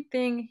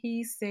everything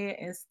he said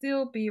and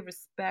still be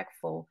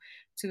respectful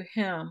to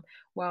him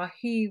while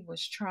he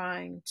was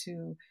trying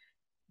to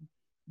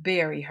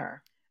bury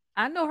her.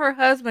 I know her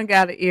husband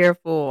got an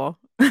earful.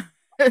 I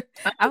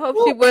I'm hope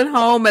she sure. went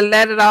home and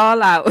let it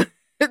all out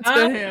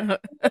I'm to him.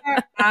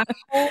 sure.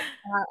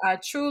 I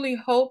truly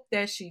hope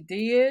that she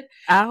did.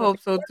 I But hope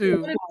so one too.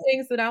 of the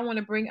things that I want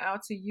to bring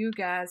out to you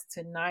guys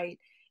tonight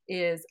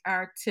is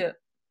our tip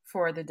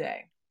for the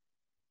day.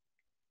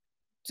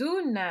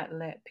 Do not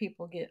let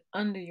people get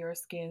under your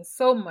skin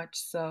so much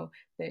so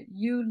that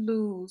you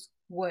lose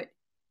what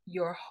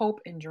your hope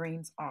and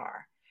dreams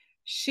are.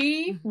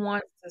 She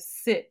wants to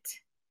sit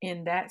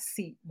in that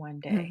seat one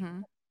day,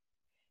 Mm-hmm.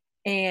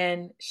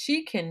 and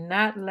she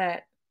cannot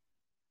let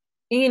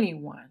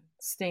anyone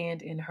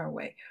stand in her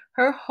way.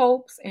 Her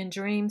hopes and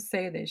dreams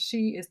say that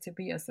she is to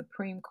be a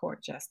Supreme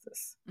Court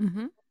justice.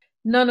 Mm-hmm.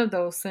 None of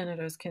those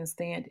senators can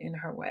stand in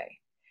her way.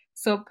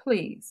 So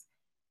please,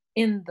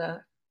 in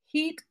the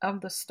heat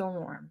of the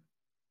storm,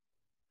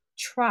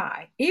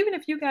 try. Even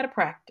if you got to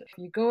practice.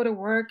 You go to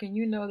work and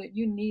you know that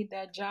you need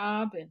that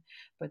job and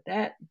but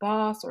that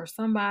boss or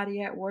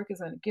somebody at work is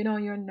going to get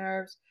on your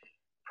nerves,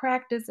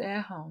 practice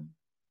at home.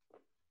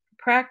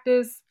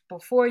 Practice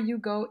before you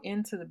go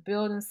into the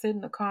building, sit in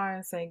the car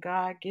and say,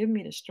 God, give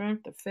me the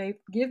strength, the faith,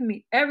 give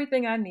me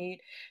everything I need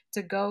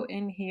to go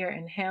in here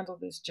and handle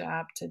this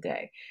job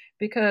today.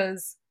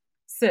 Because,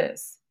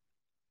 sis,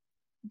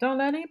 don't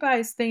let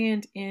anybody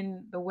stand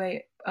in the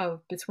way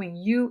of between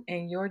you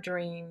and your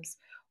dreams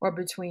or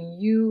between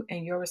you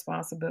and your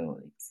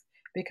responsibilities.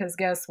 Because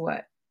guess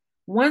what?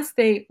 Once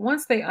they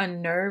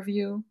unnerve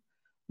you,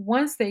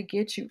 once they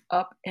get you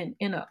up and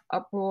in an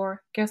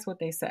uproar, guess what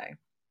they say?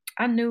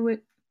 I knew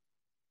it.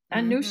 I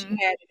knew she Mm-hmm.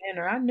 had it in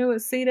her. I knew it.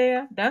 See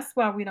there? That's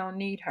why we don't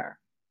need her.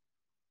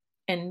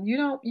 And you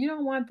don't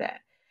want that.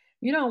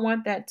 You don't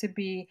want that to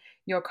be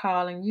your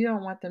calling. You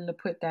don't want them to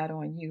put that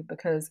on you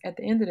because at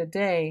the end of the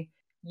day,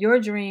 your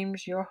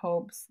dreams, your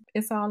hopes,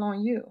 it's all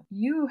on you.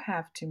 You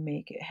have to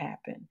make it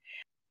happen.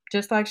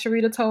 Just like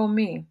Sharita told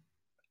me,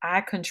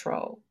 I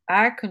control.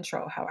 I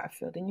control how I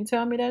feel. Didn't you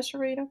tell me that,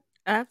 Sharita?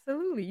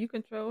 Absolutely. You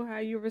control how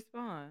you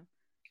respond.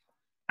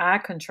 I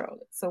control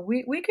it. So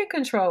we can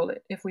control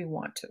it if we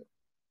want to.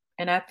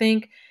 And I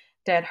think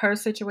that her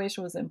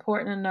situation was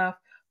important enough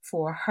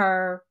for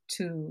her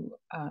to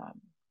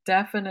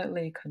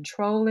definitely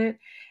control it.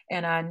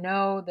 And I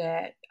know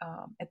that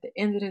at the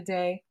end of the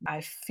day,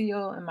 I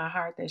feel in my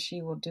heart that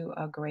she will do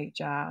a great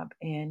job.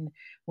 And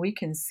we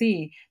can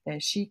see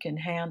that she can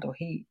handle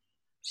heat.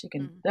 She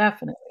can Mm.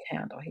 definitely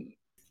handle heat.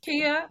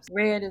 Kia,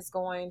 Red is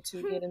going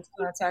to get into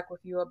contact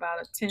with you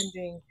about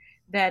attending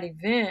that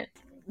event.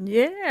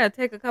 Yeah,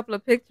 take a couple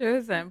of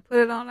pictures and put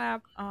it on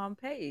our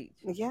page.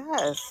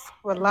 Yes,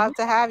 would Mhm. love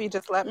to have you.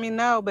 Just let me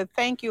know. But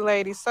thank you,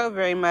 ladies, so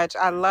very much.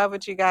 I love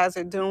what you guys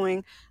are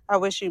doing. I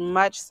wish you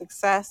much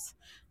success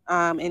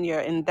in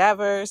your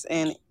endeavors.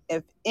 And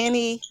if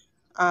any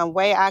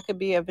way I could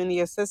be of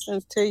any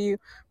assistance to you,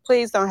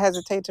 please don't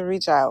hesitate to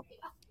reach out.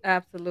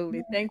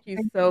 Absolutely. Thank you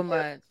Thank so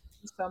much.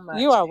 you so much.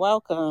 You are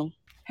welcome.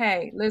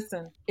 Hey,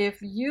 listen,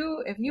 if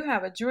you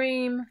have a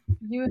dream,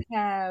 you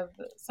have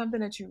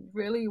something that you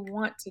really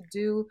want to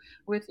do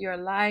with your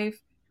life,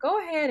 go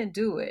ahead and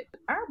do it.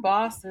 Our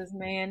bosses,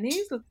 man,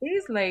 these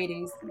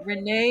ladies,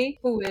 Renee,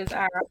 who is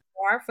our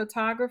art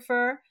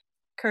photographer,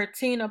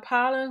 Curtina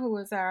Pollen, who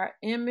is our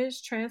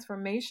image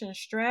transformation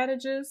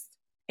strategist,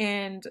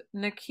 and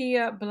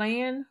Nakia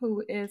Bland,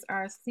 who is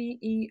our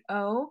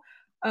CEO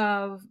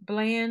of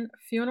Bland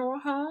Funeral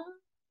Home.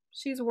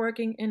 She's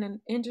working in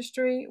an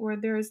industry where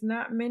there's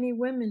not many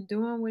women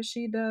doing what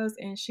she does,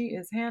 and she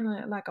is handling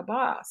it like a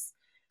boss.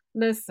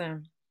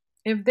 Listen,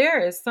 if there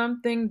is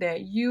something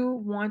that you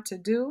want to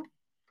do,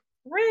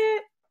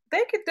 Red,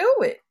 they could do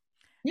it.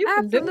 You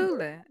can do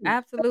Absolutely. it.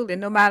 Absolutely.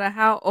 No matter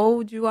how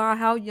old you are,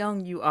 how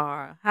young you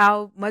are,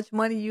 how much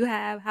money you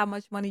have, how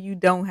much money you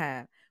don't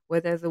have. Where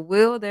there's a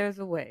will, there's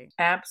a way.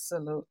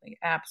 Absolutely.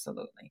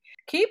 Absolutely.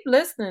 Keep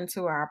listening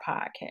to our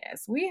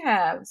podcast. We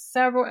have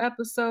several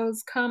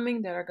episodes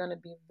coming that are going to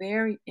be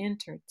very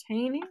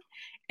entertaining,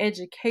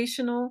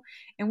 educational,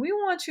 and we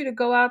want you to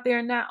go out there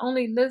and not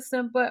only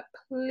listen, but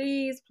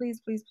please, please,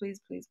 please, please,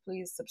 please,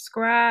 please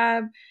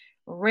subscribe,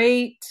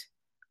 rate,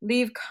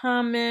 leave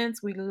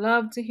comments. We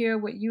love to hear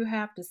what you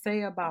have to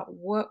say about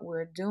what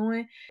we're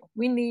doing.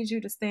 We need you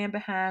to stand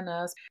behind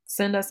us.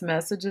 Send us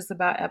messages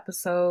about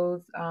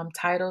episodes,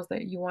 titles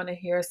that you want to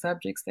hear,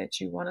 subjects that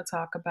you want to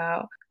talk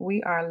about.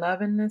 We are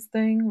loving this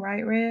thing,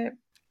 right, Red?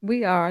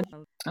 We are.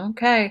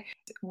 Okay.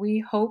 We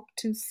hope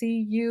to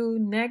see you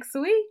next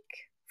week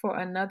for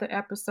another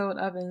episode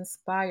of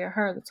Inspire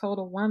Her, the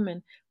Total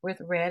Woman with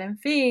Red and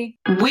Fee.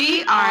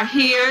 We are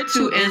here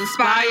to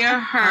inspire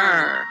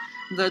her,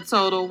 the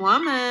total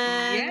woman.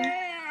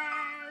 Yay!